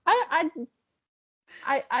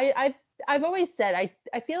 I've always said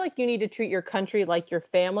I feel like you need to treat your country like your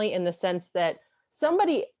family, in the sense that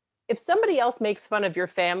if somebody else makes fun of your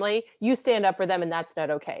family, you stand up for them, and that's not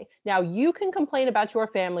okay. Now, you can complain about your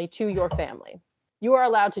family to your family. You are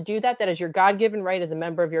allowed to do that. That is your God-given right as a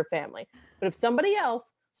member of your family. But if somebody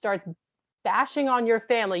else starts bashing on your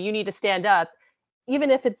family, you need to stand up, even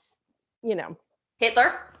if it's,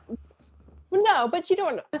 Hitler? No, but you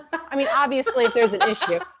don't. I mean, obviously, if there's an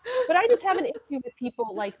issue, but I just have an issue with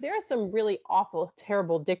people. Like, there are some really awful,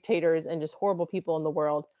 terrible dictators and just horrible people in the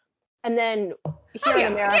world. And then here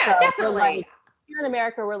in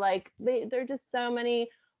America, we're like, there are just so many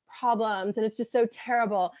problems, and it's just so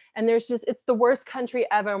terrible. And it's the worst country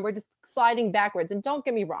ever, and we're just sliding backwards. And don't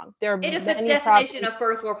get me wrong, it is the definition of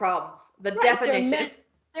first world problems. The definition.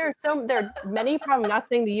 There are many problems. I'm not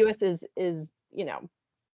saying the U.S. is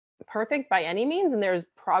perfect by any means, and there's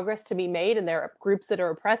progress to be made, and there are groups that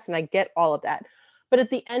are oppressed, and I get all of that. But at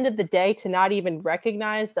the end of the day, to not even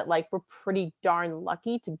recognize that, like, we're pretty darn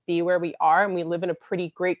lucky to be where we are, and we live in a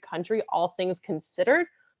pretty great country, all things considered.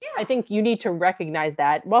 Yeah. I think you need to recognize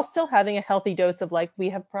that while still having a healthy dose of, like, we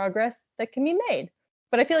have progress that can be made.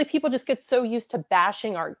 But I feel like people just get so used to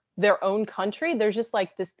bashing their own country. There's just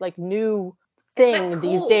like this like new thing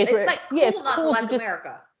these days. It's like cool it's not cool to like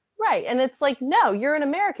America. Right. And it's like, no, you're an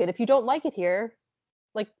American. If you don't like it here,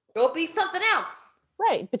 like, go be something else.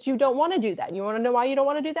 Right. But you don't want to do that. You want to know why you don't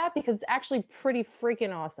want to do that? Because it's actually pretty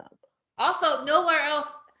freaking awesome. Also, nowhere else.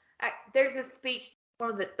 There's this speech,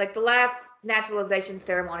 one of the last naturalization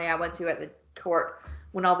ceremony I went to at the court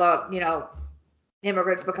when all the,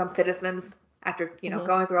 immigrants become citizens after,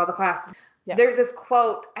 going through all the classes. Yeah. There's this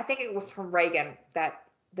quote, I think it was from Reagan that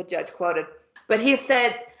the judge quoted, but he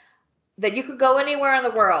said that you could go anywhere in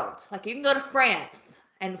the world. Like you can go to France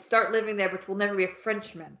and start living there, but you will never be a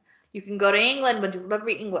Frenchman. You can go to England, but you'll never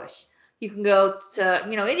be English. You can go to,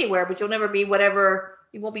 anywhere, but you'll never be whatever.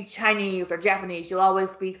 You won't be Chinese or Japanese. You'll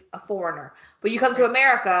always be a foreigner. But you come to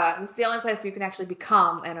America, and it's the only place where you can actually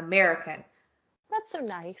become an American. That's so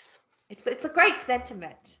nice. It's a great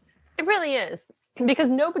sentiment. It really is.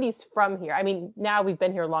 Because nobody's from here. I mean, now we've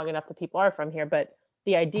been here long enough that people are from here, but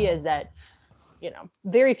the idea is that,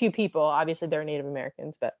 very few people, obviously they're Native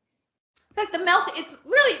Americans, but. Like the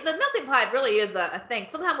melting pot really is a thing.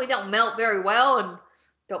 Sometimes we don't melt very well and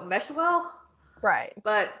don't mesh well. Right.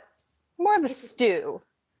 But. More of a stew.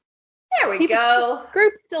 There we go.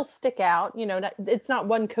 Groups still stick out, it's not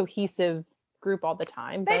one cohesive group all the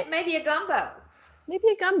time. But maybe a gumbo. Maybe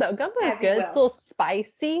a gumbo. Gumbo is good. It's a little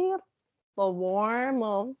spicy, a little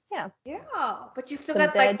warm, yeah. Yeah, but you still Some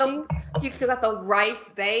got the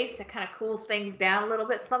rice base that kind of cools things down a little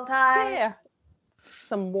bit sometimes. Yeah.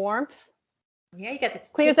 Some warmth. Yeah, you got the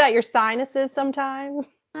clears out your sinuses sometimes.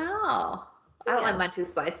 Oh, I don't like mine too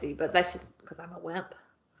spicy, but that's just because I'm a wimp.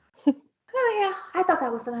 Oh yeah, I thought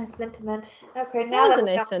that was a nice sentiment. Okay, now that was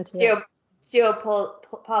a nice sentiment.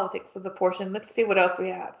 Geopolitics of the portion. Let's see what else we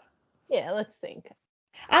have. Yeah, let's think.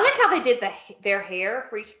 I like how they did their hair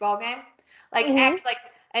for each ball game. Like acts like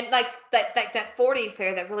that 40s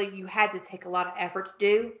hair that really you had to take a lot of effort to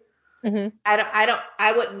do. Mm-hmm.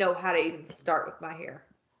 I wouldn't know how to even start with my hair.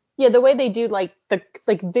 Yeah, the way they do the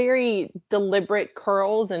very deliberate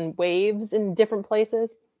curls and waves in different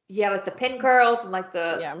places. Yeah, like the pin curls and like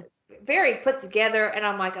the very put together, and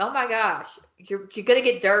I'm like, oh my gosh, you're gonna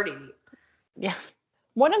get dirty. Yeah.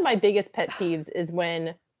 One of my biggest pet peeves is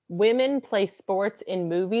when women play sports in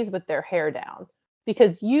movies with their hair down.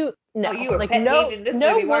 Because you were pet peeved in this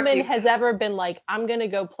movie, woman has ever been like, I'm gonna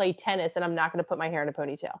go play tennis and I'm not gonna put my hair in a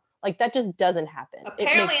ponytail. Like that just doesn't happen.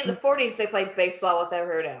 Apparently in the 40s they played baseball with their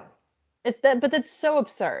hair down. But that's so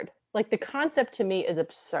absurd. Like the concept to me is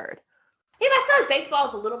absurd. Yeah, but I feel like baseball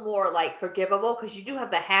is a little more like forgivable because you do have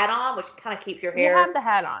the hat on, which kind of keeps your hair. You have the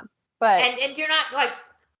hat on, but and you're not like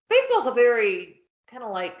baseball's a very kind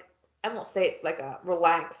of like I won't say it's like a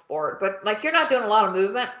relaxed sport, but like you're not doing a lot of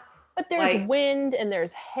movement. But there's wind and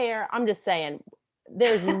there's hair. I'm just saying,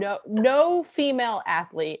 there's no female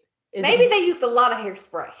athlete maybe they used a lot of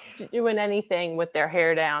hairspray doing anything with their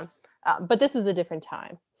hair down. But this was a different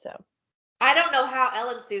time, so. I don't know how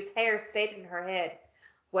Ellen Sue's hair stayed in her head.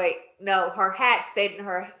 Wait, no, her hat stayed in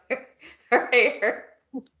her hair.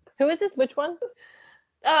 Who is this? Which one?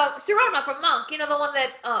 Sharona from Monk. You know, the one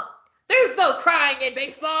that there's no crying in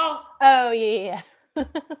baseball. Oh yeah.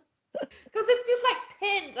 Because it's just like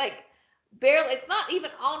pinned, like barely. It's not even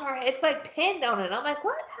on her head. It's like pinned on it. I'm like,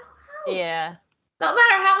 what? How? Yeah. No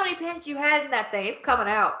matter how many pins you had in that thing, it's coming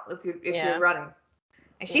out if you're running.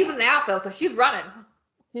 And she's in the outfield, so she's running.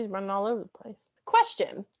 She's running all over the place.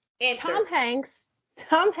 Question. Answer. Tom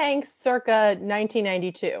Hanks circa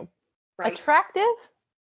 1992. Right. Attractive?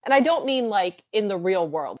 And I don't mean like in the real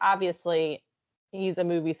world. Obviously, he's a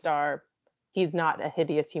movie star. He's not a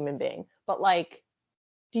hideous human being. But like,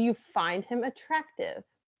 do you find him attractive?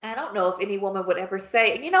 I don't know if any woman would ever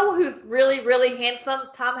say. You know who's really, really handsome?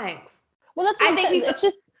 Tom Hanks. Well, that's what I think.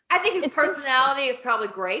 I think his personality is probably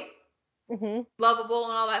great. Mm-hmm. Lovable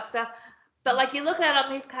and all that stuff. But like you look at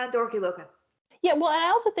him, he's kind of dorky looking. Yeah, well, I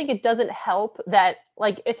also think it doesn't help that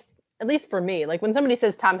like if at least for me, like when somebody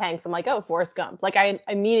says Tom Hanks, I'm like, oh, Forrest Gump. Like I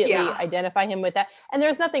immediately identify him with that. And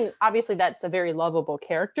there's nothing, obviously that's a very lovable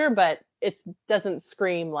character, but it doesn't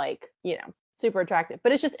scream like, super attractive.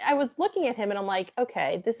 But it's just, I was looking at him and I'm like,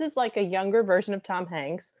 okay, this is like a younger version of Tom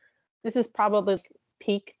Hanks. This is probably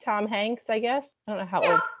peak Tom Hanks, I guess. I don't know how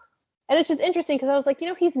old. And it's just interesting because I was like,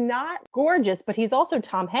 he's not gorgeous, but he's also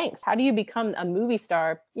Tom Hanks. How do you become a movie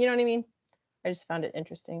star? You know what I mean? I just found it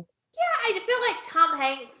interesting. Yeah, I feel like Tom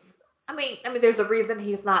Hanks. I mean, there's a reason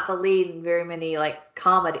he's not the lead in very many like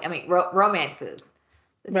comedy. Romances.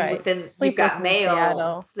 Right. He was in You've Got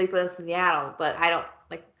Mail, Sleepless in Seattle, but I don't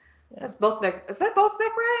like. Yeah. That's both Meg. Is that both Meg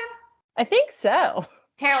Ryan? I think so.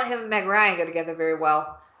 Apparently, him and Meg Ryan go together very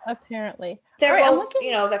well. Apparently. They're both,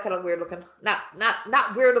 that kind of weird looking.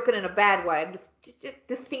 Not weird looking in a bad way. Just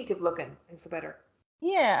distinctive looking is better.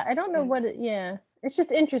 Yeah, I don't know what it. Yeah, it's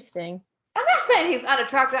just interesting. I'm not saying he's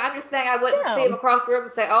unattractive. I'm just saying I wouldn't see him across the room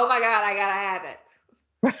and say, "Oh my God, I gotta have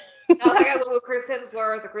it." Not like I would with Chris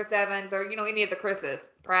Hemsworth or Chris Evans or any of the Chris's.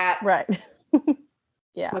 Pratt. Right.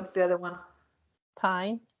 Yeah. What's the other one?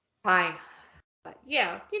 Pine. But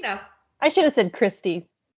yeah, I should have said Christy,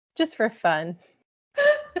 just for fun.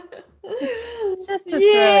 Just to throw it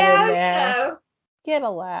in there. No. Get a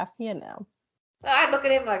laugh, you know. So I look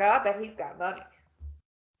at him like, oh, I bet he's got money.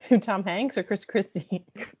 Who, Tom Hanks or Chris Christie?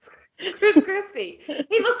 Chris Christie.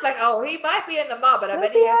 He looks like, oh, he might be in the mob, but I Does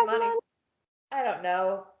bet he he has have money. money? I don't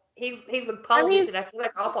know. He's a politician. I feel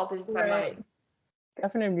like all politicians have money.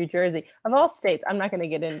 Governor of New Jersey. Of all states, I'm not going to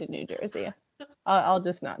get into New Jersey. I'll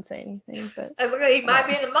just not say anything. But I was like, he might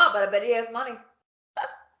be in the mob, but I bet he has money.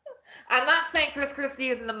 I'm not saying Chris Christie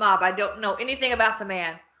is in the mob. I don't know anything about the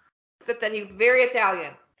man, except that he's very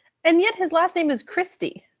Italian. And yet his last name is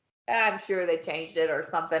Christie. I'm sure they changed it or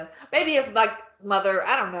something. Maybe his mother.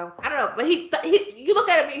 I don't know. But he you look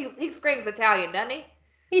at him, he screams Italian, doesn't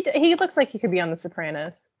he? He looks like he could be on The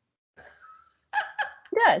Sopranos.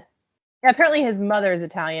 Good. Yeah, apparently his mother is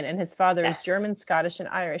Italian and his father is German, Scottish, and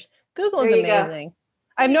Irish. Google is amazing. Go.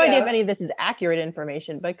 I have no idea if any of this is accurate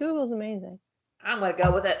information, but Google's amazing. I'm gonna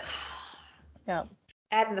go with it. Yeah.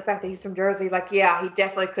 Adding the fact that he's from Jersey, like, yeah, he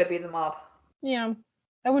definitely could be in the mob. Yeah,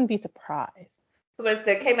 I wouldn't be surprised.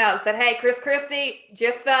 Somebody came out and said, hey, Chris Christie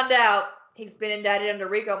just found out he's been indicted under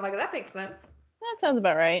RICO. I'm like, that makes sense. That sounds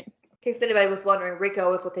about right. In case anybody was wondering,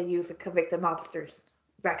 RICO is what they use to convict the mobsters.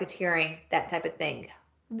 Racketeering, that type of thing.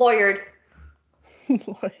 Lawyered.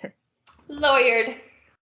 Lawyered.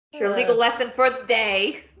 Your legal lesson for the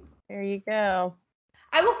day. There you go.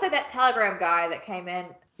 I will say that Telegram guy that came in,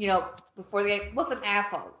 before the game was an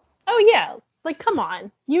asshole. Oh, yeah. Like, come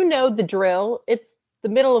on. You know the drill. It's the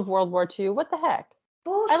middle of World War II. What the heck?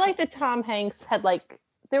 Bullshit. I like that Tom Hanks had, like,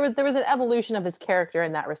 there was an evolution of his character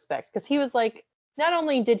in that respect. Because he was, like, not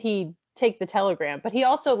only did he take the telegram, but he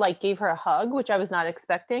also, like, gave her a hug, which I was not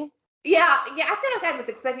expecting. Yeah, I feel like I was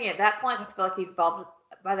expecting it at that point. I feel like he evolved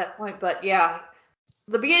by that point. But, yeah,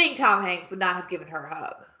 the beginning Tom Hanks would not have given her a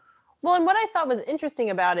hug. Well, and what I thought was interesting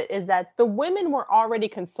about it is that the women were already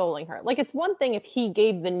consoling her. Like, it's one thing if he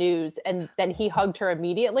gave the news and then he hugged her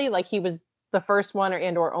immediately, like he was the first one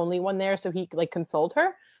or only one there, so he like consoled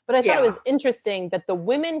her. But I thought it was interesting that the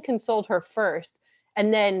women consoled her first,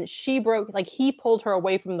 and then he pulled her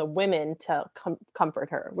away from the women to comfort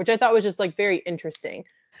her, which I thought was just like very interesting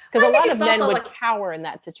because a lot of men would cower in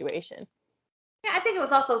that situation. Yeah, I think it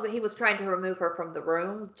was also that he was trying to remove her from the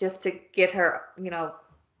room just to get her,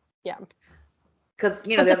 Yeah. Because,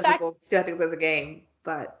 the other people still have to go to the game,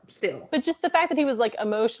 but still. But just the fact that he was, like,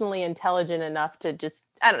 emotionally intelligent enough to just,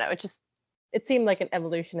 I don't know, it seemed like an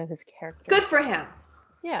evolution of his character. Good for him.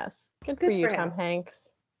 Yes. Good for you, Tom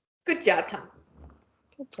Hanks. Good job, Tom.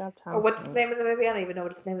 Good job, Tom. Or what's the name of the movie? I don't even know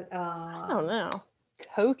what his name is. I don't know.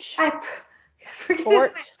 Coach? I forget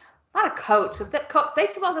Sport? his name. Not a coach.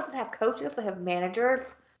 Baseball doesn't have coaches. They have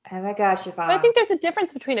managers. Oh my gosh, I think there's a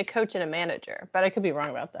difference between a coach and a manager, but I could be wrong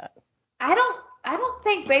about that. I don't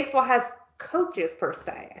think baseball has coaches per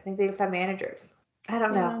se. I think they just have managers. I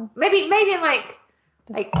don't know. Maybe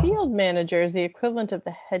like field manager is the equivalent of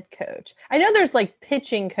the head coach. I know there's like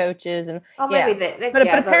pitching coaches and but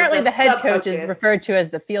apparently the head coach is referred to as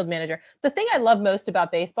the field manager. The thing I love most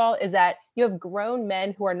about baseball is that you have grown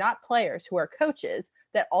men who are not players, who are coaches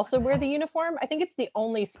that also wear the uniform. I think it's the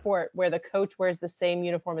only sport where the coach wears the same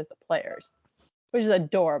uniform as the players, which is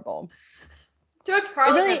adorable. George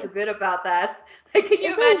Carlin has a bit about that. Like, can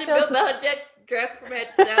you imagine Bill Belichick dressed from head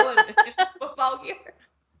to toe in football gear?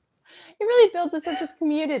 It really builds a sense of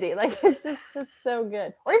community. Like, it's so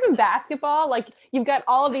good. Or even basketball. Like, you've got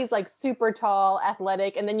all of these, like, super tall,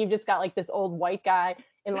 athletic, and then you've just got, like, this old white guy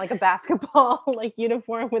in, like, a basketball, like,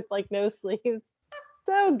 uniform with, like, no sleeves.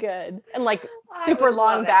 So good. And, like, super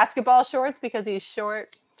long basketball shorts because he's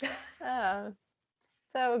short. Oh,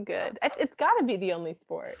 so good. It's got to be the only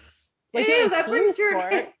sport. Like, it is. I'm pretty sure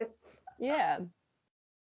it is. Yeah.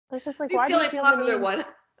 It's just like, why do you feel the popular one?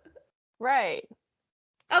 Right.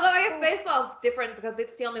 Although I guess baseball is different because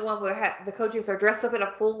it's the only one where the coaches are dressed up in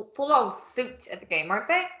a full-on suit at the game, aren't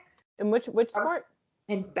they? In which sport?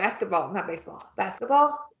 In basketball, not baseball.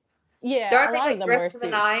 Basketball? Yeah, a lot of them wear suits.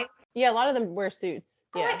 Yeah, a lot of them wear suits.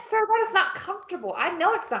 Yeah. Like, sir, that is not comfortable. I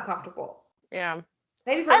know it's not comfortable. Yeah.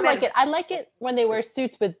 Maybe for I like it. I like it when they wear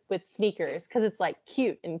suits with sneakers because it's like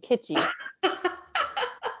cute and kitschy.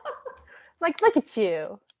 Like, look at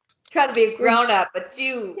you. Trying to be a grown up, but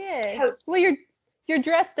you. Yeah. Well, you're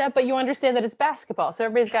dressed up, but you understand that it's basketball, so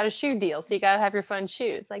everybody's got a shoe deal, so you gotta have your fun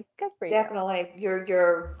shoes. Like, good for you. Definitely,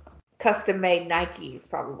 your custom made Nikes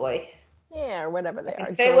probably. Yeah, or whatever they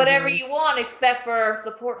are. Say whatever you want except for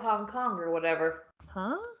support Hong Kong or whatever.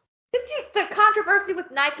 Huh? Didn't you the controversy with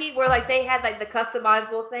Nike where like they had like the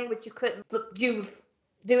customizable thing, but you couldn't do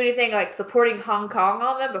anything like supporting Hong Kong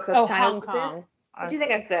on them because China Hong Kong. What do you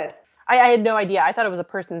think I said? I had no idea. I thought it was a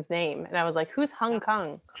person's name, and I was like, "Who's Hung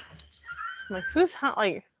Kong?" I'm like, "Who's Hung?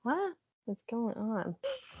 Like, what? What's going on?"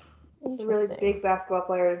 It's a really Interesting. big basketball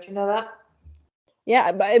player. Did you know that?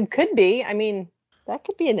 Yeah, but it could be. I mean, that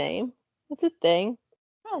could be a name. That's a thing.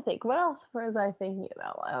 I think. What else was I thinking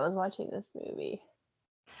about while I was watching this movie?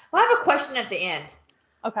 Well, I have a question at the end.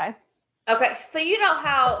 Okay. Okay, so you know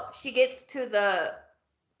how she gets to the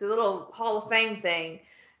little Hall of Fame thing,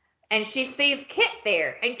 and she sees Kit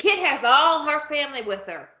there, and Kit has all her family with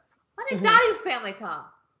her. When did hmm Dottie's family come?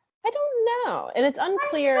 I don't know, and it's Why did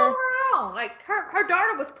she go unclear. her own? Like her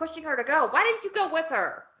daughter was pushing her to go. Why didn't you go with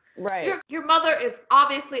her? Right. Your mother is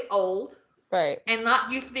obviously old Right. and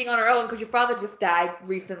not used to being on her own because your father just died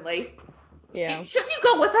recently. Yeah. And shouldn't you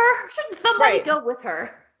go with her? Shouldn't somebody Right. go with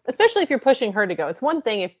her? Especially if you're pushing her to go. It's one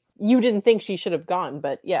thing if you didn't think she should have gone,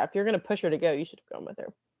 but yeah, if you're gonna push her to go, you should have gone with her.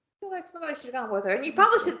 I feel like somebody should have gone with her. And you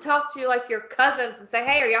probably should talk to like your cousins and say,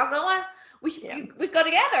 "Hey, are y'all going? Yeah. We go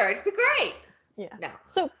together. It'd be great." Yeah. No.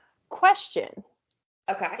 So, question: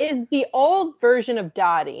 Okay. is the old version of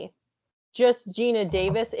Dottie just Gina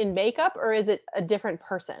Davis in makeup, or is it a different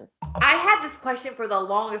person? I had this question for the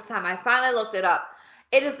longest time. I finally looked it up.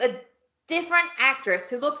 It is a different actress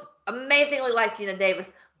who looks amazingly like Gina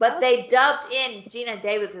Davis, but they dubbed in Gina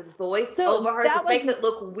Davis's voice So over hers, that which was makes it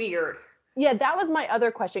look weird. yeah, that was my other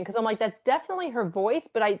question because I'm like, that's definitely her voice,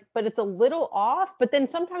 but it's a little off. But then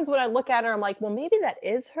sometimes when I look at her, I'm like, well, maybe that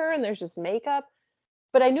is her, and there's just makeup.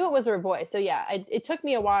 But I knew it was her voice. So yeah, it took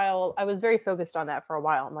me a while. I was very focused on that for a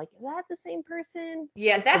while. I'm like, is that the same person?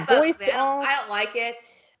 Yeah, Is the that bugs voice me. off? I don't like it.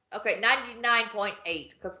 Okay,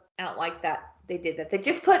 99.8 because I don't like that they did that. They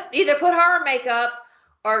just either put her in makeup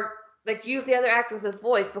or like use the other actress's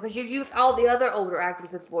voice because you've used all the other older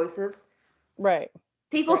actresses' voices. Right,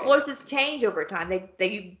 People's right, voices change over time.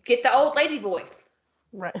 They get the old lady voice.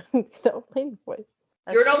 right. The old lady voice.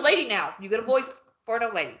 You're That's an old true. lady now. You get a voice for an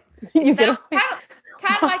old lady. It You get a sounds voice.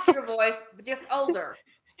 kind of like your voice, but just older.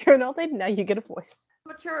 You're an old lady now. You get a voice.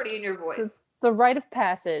 Maturity in your voice. It's the rite of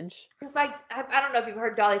passage. It's like I don't know if you've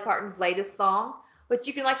heard Dolly Parton's latest song, but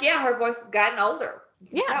you can like yeah, her voice has gotten older. You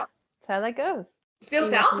can Yeah, tell. that's how that goes. Still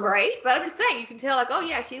Even if sounds you look, great, but I'm just saying you can tell like oh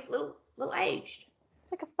yeah, she's a little aged.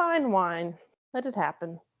 it's like a fine wine. Let it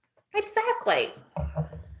happen. Exactly.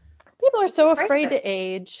 People are so Embrace afraid it. to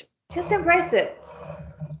age. Just embrace it.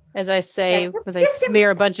 As I Yeah, say, just, as I just em-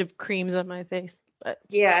 smear a bunch of creams on my face. But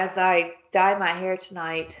yeah. As I dye my hair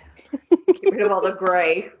tonight, get rid of all the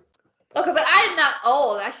gray. Okay, but I am not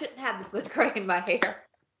old. I shouldn't have this much gray in my hair.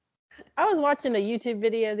 I was watching a YouTube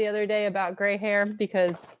video the other day about gray hair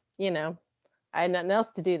because, I had nothing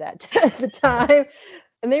else to do that at the time.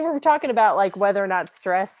 And they were talking about like whether or not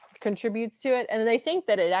stress contributes to it. And they think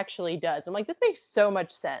that it actually does. I'm like, this makes so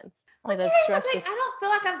much sense. But Like that here's the stress thing. just I don't feel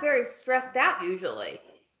like I'm very stressed out usually.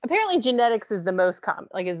 apparently genetics is the most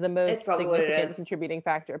is the It's most probably what it significant is. contributing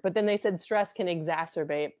factor. But then they said stress can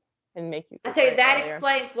exacerbate and make you I go tell you, gray that earlier.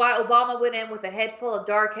 explains why Obama went in with a head full of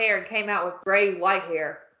dark hair and came out with gray white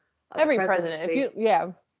hair of the Every president, presidency. if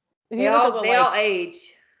They you look at all the they all age.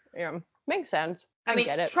 makes sense. I I mean,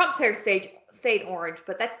 get it. Trump's hair stayed orange,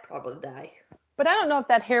 but that's probably dye. But I don't know if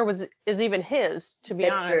that hair is even his, to be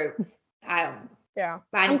That's honest. true. I don't. Yeah.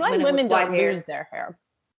 I'm Mine glad went in with women white don't hair. lose their hair.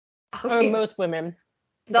 Oh Or yeah, most women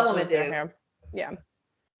some don't women lose their do. hair. Yeah.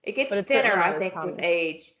 It gets But it's thinner, certainly I not as think, with common.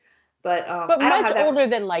 age. But But I don't much have that. older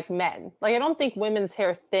than like men. Like I don't think women's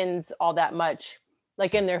hair thins all that much.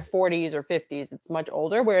 Like in their 40s or 50s, it's much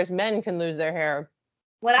older, whereas men can lose their hair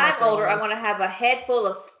When I'm much older, I earlier. want to have a head full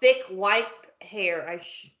of thick white hair. I'm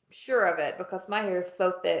sure of it because my hair is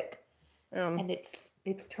so thick Um, and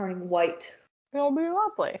it's turning white. It'll be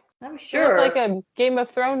lovely. I'm You look like sure. a Game of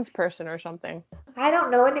Thrones person or something. I don't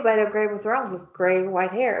know anybody of Game of Thrones with gray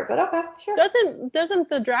white hair, but okay, sure. Doesn't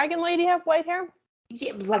the dragon lady have white hair?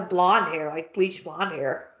 Yeah, it was like blonde hair, like bleached blonde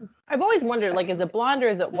hair. I've always wondered, like, is it blonde or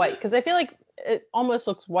is it white? Because I feel like it almost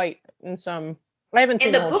looks white in some. I haven't In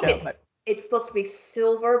seen the the whole book, show, it's but it's supposed to be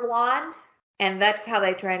silver blonde, and that's how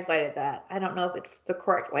they translated that. I don't know if it's the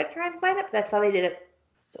correct way to translate it, but that's how they did it.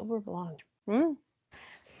 silver blonde. Hmm.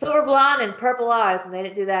 Silver blonde and purple eyes, and they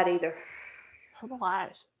didn't do that either. Purple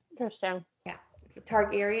eyes. Interesting. Yeah, it's a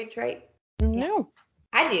Targaryen trait. Yeah, No,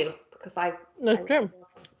 I knew because I that's read the true.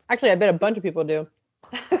 books. Actually, I bet a bunch of people do.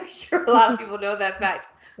 I'm sure a lot of people know that fact.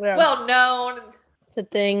 It's Yeah, well known. it's a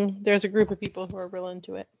thing. There's a group of people who are real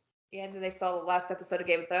into it. Yeah, and then they saw the last episode of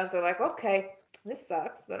Game of Thrones. They're like, okay, this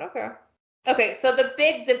sucks, but okay. Okay, so the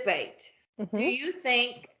big debate. Do Hmm. you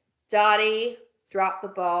think Dottie dropped the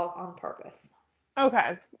ball on purpose?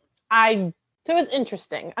 Okay. I So it's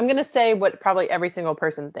interesting. I'm going to say what probably every single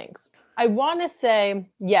person thinks. I want to say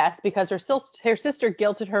yes, because her sister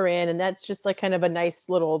guilted her in, and that's just like kind of a nice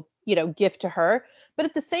little, gift to her. But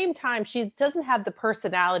at the same time, she doesn't have the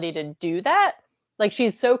personality to do that. Like,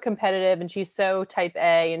 she's so competitive and she's so type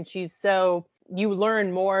A, and you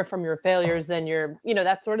learn more from your failures than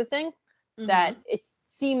that sort of thing, that it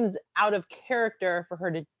seems out of character for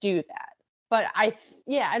her to do that. But I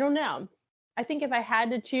don't know. I think if I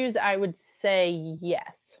had to choose, I would say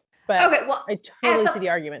yes. But okay, well, I totally see the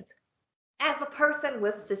arguments. As a person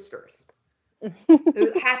with sisters,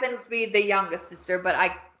 who happens to be the youngest sister, but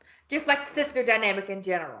I just like sister dynamic in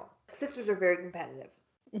general. Sisters are very competitive.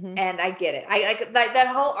 And I get it. I like that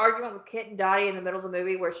whole argument with Kit and Dottie in the middle of the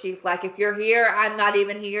movie where she's like, if you're here, I'm not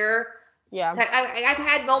even here. Yeah. I've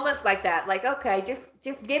had moments like that. Like, okay, just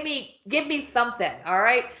give me something, all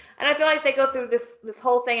right? And I feel like they go through this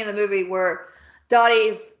whole thing in the movie where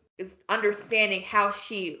Dottie is understanding how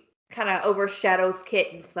she kind of overshadows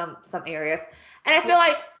Kit in some areas. And I feel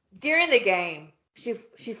like during the game,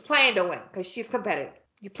 she's playing to win because she's competitive.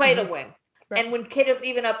 You play to win. Right. And when Kit is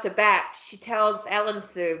even up to bat, she tells Ellen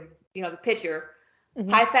Sue, the pitcher,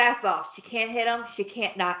 high fastball. She can't hit him. She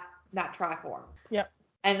can't not try for him. Yep.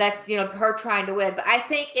 And that's, her trying to win. But I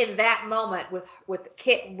think in that moment with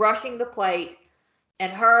Kit rushing the plate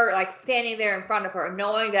and her like standing there in front of her,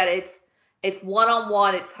 knowing that it's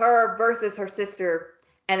one-on-one, it's her versus her sister,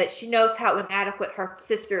 and that she knows how inadequate her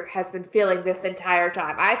sister has been feeling this entire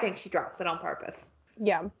time. I think she drops it on purpose.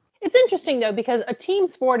 Yeah. It's interesting, though, because a team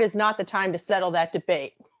sport is not the time to settle that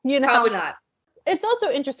debate. Probably not. It's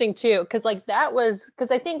also interesting, too, because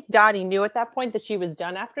I think Dottie knew at that point that she was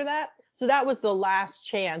done after that. So that was the last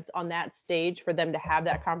chance on that stage for them to have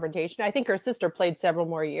that confrontation. I think her sister played several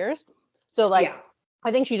more years. So,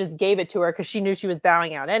 I think she just gave it to her because she knew she was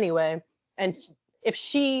bowing out anyway. And if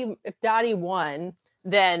Dottie won,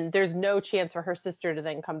 then there's no chance for her sister to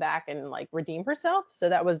then come back and, redeem herself. So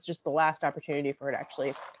that was just the last opportunity for her to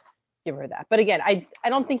actually give her that. But again, I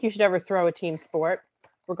don't think you should ever throw a team sport,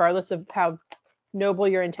 regardless of how noble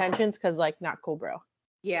your intentions, because not cool, bro.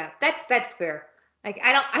 Yeah, that's fair. I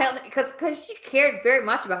don't because she cared very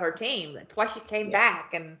much about her team. That's why she came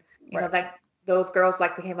back, and know that those girls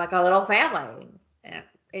became like a little family. And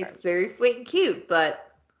it's very sweet and cute, but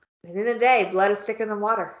at the end of the day, blood is thicker than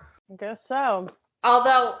water. I guess so.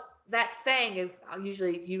 Although that saying is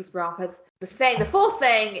usually used wrong because the full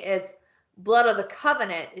saying is blood of the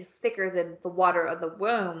covenant is thicker than the water of the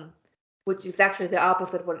womb, which is actually the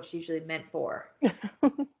opposite of what it's usually meant for.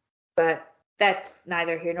 But that's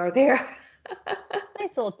neither here nor there.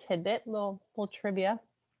 Nice little tidbit, little trivia.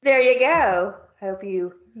 There you go. Hope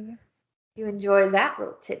you enjoyed that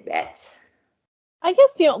little tidbit. I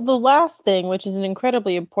guess the last thing, which is an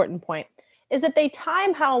incredibly important point, is that they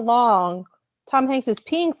time how long Tom Hanks is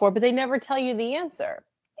peeing for, but they never tell you the answer.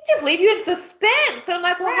 They just leave you in suspense. So I'm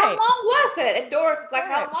like, well, how long was it? And Doris is like,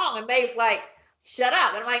 how long? And Maeve's like, shut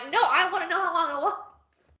up. And I'm like, no, I want to know how long it was.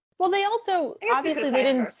 Well, they also, obviously, they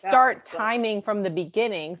didn't start timing from the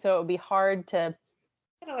beginning, so it would be hard to...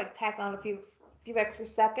 tack on a few extra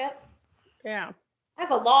seconds. Yeah.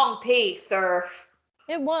 That's a long pee, sir.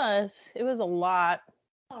 It was a lot.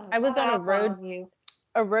 I was on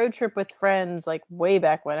a road trip with friends, way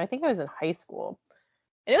back when. I think I was in high school.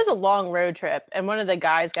 And it was a long road trip, and one of the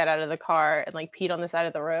guys got out of the car and, peed on the side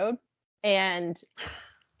of the road. And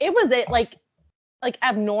it was,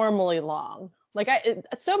 abnormally long.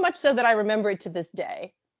 So much so that I remember it to this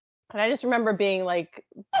day. And I just remember being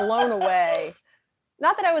blown away.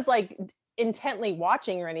 Not that I was intently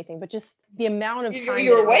watching or anything, but just the amount of time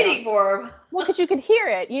you were waiting for him. Well, because you could hear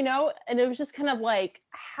it, and it was just kind of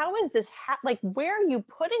how is this where are you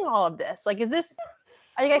putting all of this? Is this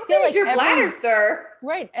I feel like your bladder, sir.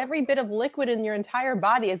 Right, every bit of liquid in your entire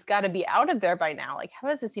body has got to be out of there by now. How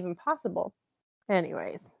is this even possible?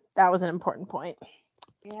 Anyways, that was an important point.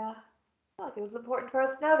 Yeah. It was important for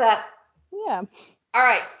us to know that. Yeah. All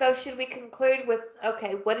right, so should we conclude with,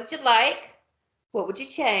 okay, what did you like? What would you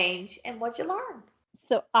change? And what'd you learn?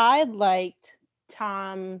 So I liked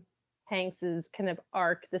Tom Hanks's kind of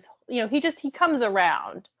arc. He comes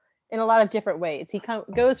around in a lot of different ways. He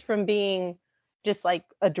goes from being just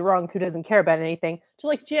a drunk who doesn't care about anything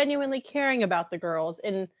to genuinely caring about the girls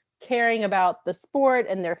and caring about the sport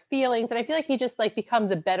and their feelings. And I feel like he just becomes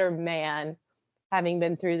a better man having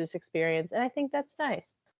been through this experience. And I think that's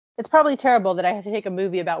nice. It's probably terrible that I have to take a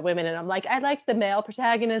movie about women and I'm like, I like the male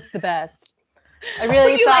protagonist the best. I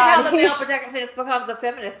really you thought like how the male protagonist becomes a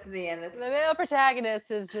feminist in the end. The male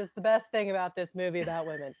protagonist is just the best thing about this movie about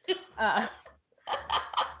women.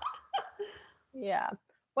 Yeah.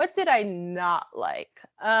 What did I not like?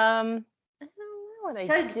 I don't know what I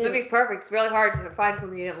Tell you, this did. movie's perfect. It's really hard to find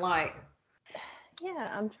something you didn't like.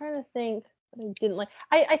 Yeah, I'm trying to think what I didn't like.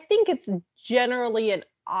 I think it's generally an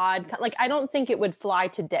odd, like, I don't think it would fly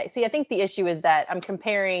today. See, I think the issue is that I'm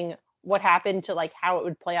comparing what happened to like how it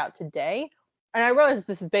would play out today. And I realize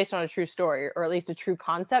this is based on a true story or at least a true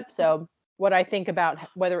concept. So what I think about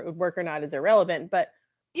whether it would work or not is irrelevant. But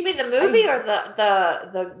You mean the movie or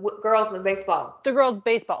the girls in baseball? the girls'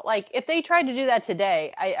 baseball, like if they tried to do that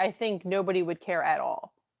today, I think nobody would care at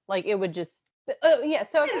all. Like it would just, yeah.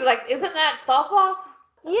 So I guess Like, isn't that softball?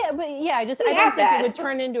 yeah, but yeah, I We don't have think it that. would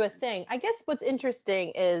turn into a thing. I guess what's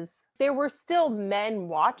interesting is there were still men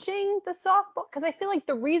watching the softball because I feel like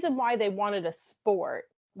the reason why they wanted a sport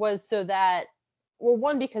was so that, well,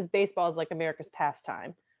 one, because baseball is like America's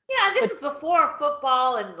pastime. Yeah, this But is before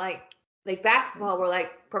football and like basketball were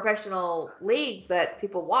like professional leagues that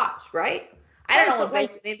people watch, right? I don't right, know when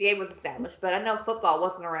but like the NBA was established, but I know football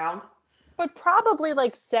wasn't around. but probably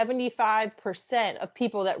like 75% of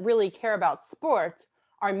people that really care about sports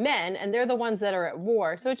are men and they're the ones that are at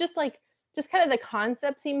war. So it just kind of the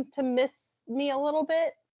concept seems to miss me a little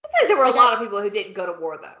bit. I feel like there were a Like I lot of people who didn't go to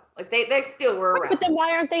war though. Like they still were right, but around then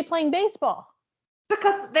why aren't they playing baseball?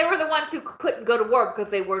 because they were the ones who couldn't go to war because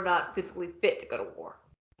they were not physically fit to go to war.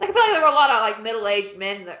 Like I feel like there were a lot of like middle-aged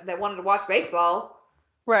men that wanted to watch baseball,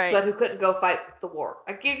 Right. but who couldn't go fight the war.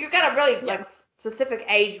 Like you got a really Yeah. like specific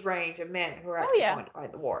age range of men who are Oh actually yeah. going to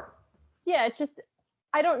fight the war. Yeah, it's just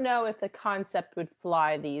I don't know if the concept would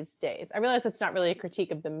fly these days. I realize it's not really a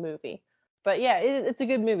critique of the movie, but yeah, it's a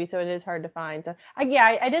good movie, so it is hard to find. So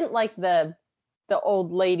I didn't like the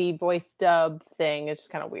old lady voice dub thing. It's just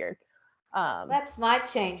kind of weird. Um, That's my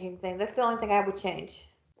changing thing. That's the only thing I would change.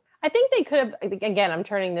 I think they could have. Again, I'm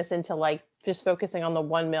turning this into like just focusing on the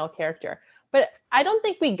one male character, but I don't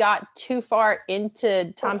think we got too far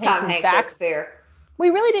into Tom What's Tom Hanks's Hanks? That's fair. we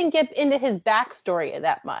really didn't get into his backstory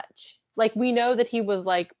that much. Like we know that he was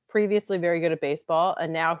like previously very good at baseball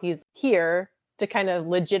and now he's here to kind of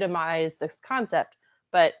legitimize this concept.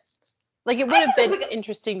 But like it would I have feel been like we got.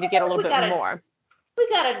 interesting to I get feel a like little bit more. we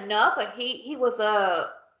got enough. Like he was a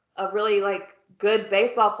really like good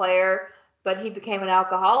baseball player, but he became an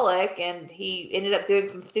alcoholic and he ended up doing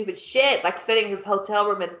some stupid shit, like setting his hotel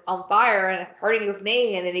room on fire and hurting his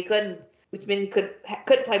knee, and then he couldn't, which means he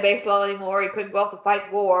couldn't play baseball anymore. He couldn't go off to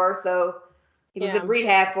fight war, so he was in Yeah.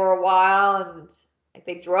 rehab for a while, and like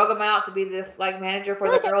they drug him out to be this like manager I for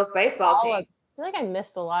feel the like girls' baseball all of team. I feel like I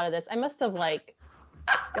missed a lot of this. I must have like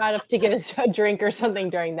got up to get a drink or something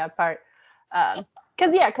during that part.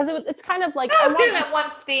 Because it's kind of like I I was getting want that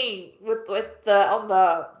one scene with the on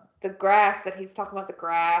the grass that he's talking about the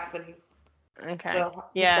grass and he's okay. the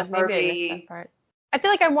Yeah, Mr. maybe I missed that Harvey. part. I feel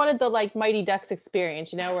like I wanted the like Mighty Ducks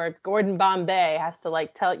experience, where Gordon Bombay has to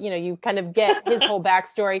like tell, you kind of get his whole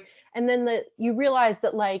backstory, and then you realize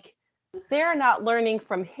that like they're not learning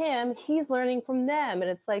from him, he's learning from them, and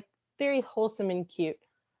it's like very wholesome and cute.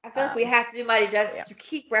 I feel like we Um, have to do Mighty Ducks. yeah, You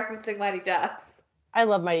keep referencing Mighty Ducks. I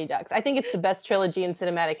love Mighty Ducks. I think it's the best trilogy in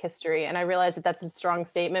cinematic history, and I realize that that's a strong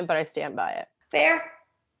statement, but I stand by it. Fair,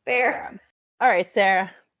 fair. All right, Sarah.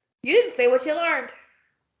 You didn't say what you learned.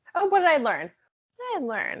 Oh, what did I learn? What did I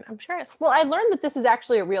learn? I'm sure. Well, I learned that this is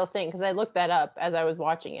actually a real thing because I looked that up as I was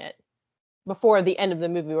watching it before the end of the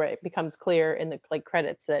movie where it becomes clear in the like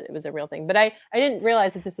credits that it was a real thing. But I didn't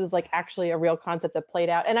realize that this was like actually a real concept that played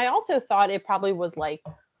out. And I also thought it probably was like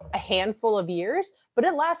a handful of years, but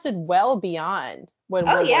it lasted well beyond when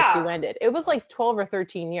Oh World War yeah, II ended. It was like 12 or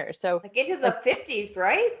 13 years. So like into the like 50s,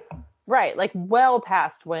 right? right, like well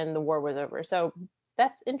past when the war was over. So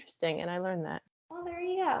that's interesting and I learned that. Well, there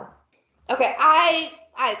you go. Okay, I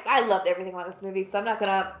loved everything about this movie, so I'm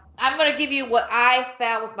gonna give you what I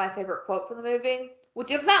found was my favorite quote from the movie,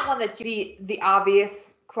 which is not one that the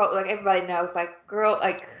obvious quote like everybody knows, like girl,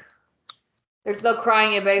 like there's no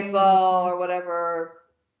crying in baseball or whatever,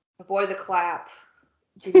 avoid the clap,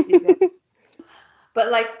 Jimmy Dugan.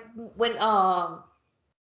 But like when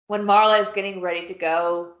when Marla is getting ready to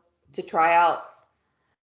go to tryouts,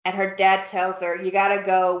 and her dad tells her, "You gotta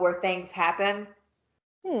go where things happen."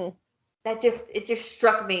 Hmm. It just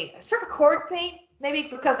struck me. It struck a chord with me. Maybe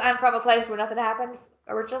because I'm from a place where nothing happens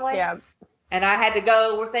originally, Yeah. and I had to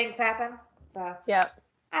go where things happen. So Yeah.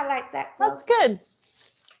 I like that That's quote. good.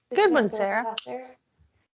 Just Good want one, to throw that Sarah. out there.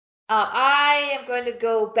 I am going to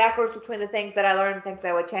go backwards between the things that I learned and things that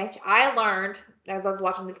I would change. I learned, as I was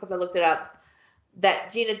watching this because I looked it up,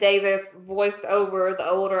 that Gina Davis voiced over the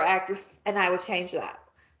older actress, and I would change that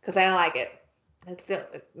because I don't like it. I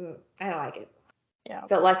don't like it. Yeah.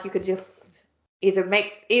 Felt like you could just either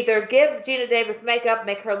give Gina Davis makeup,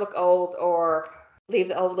 make her look old, or leave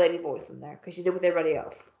the old lady voice in there because she did with everybody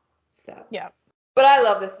else. So. Yeah. But I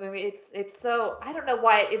love this movie. It's so, I don't know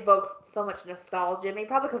why it evokes so much nostalgia in me.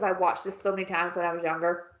 Probably because I watched this so many times when I was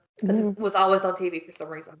younger. Because it was always on TV for some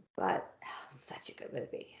reason. But such a good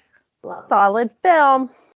movie. Love it. Solid film.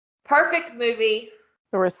 Perfect movie.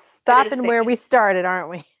 So we're stopping where we started, aren't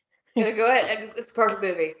we? Gonna go ahead. It's a perfect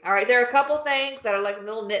movie. All right. There are a couple things that are like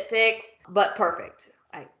little nitpicks, but perfect.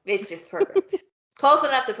 It's just perfect. Close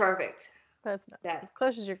enough to perfect. That's as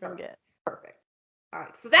close as you're gonna get. Perfect. All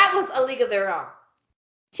right. So that was A League of Their Own.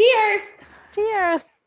 Cheers. Cheers.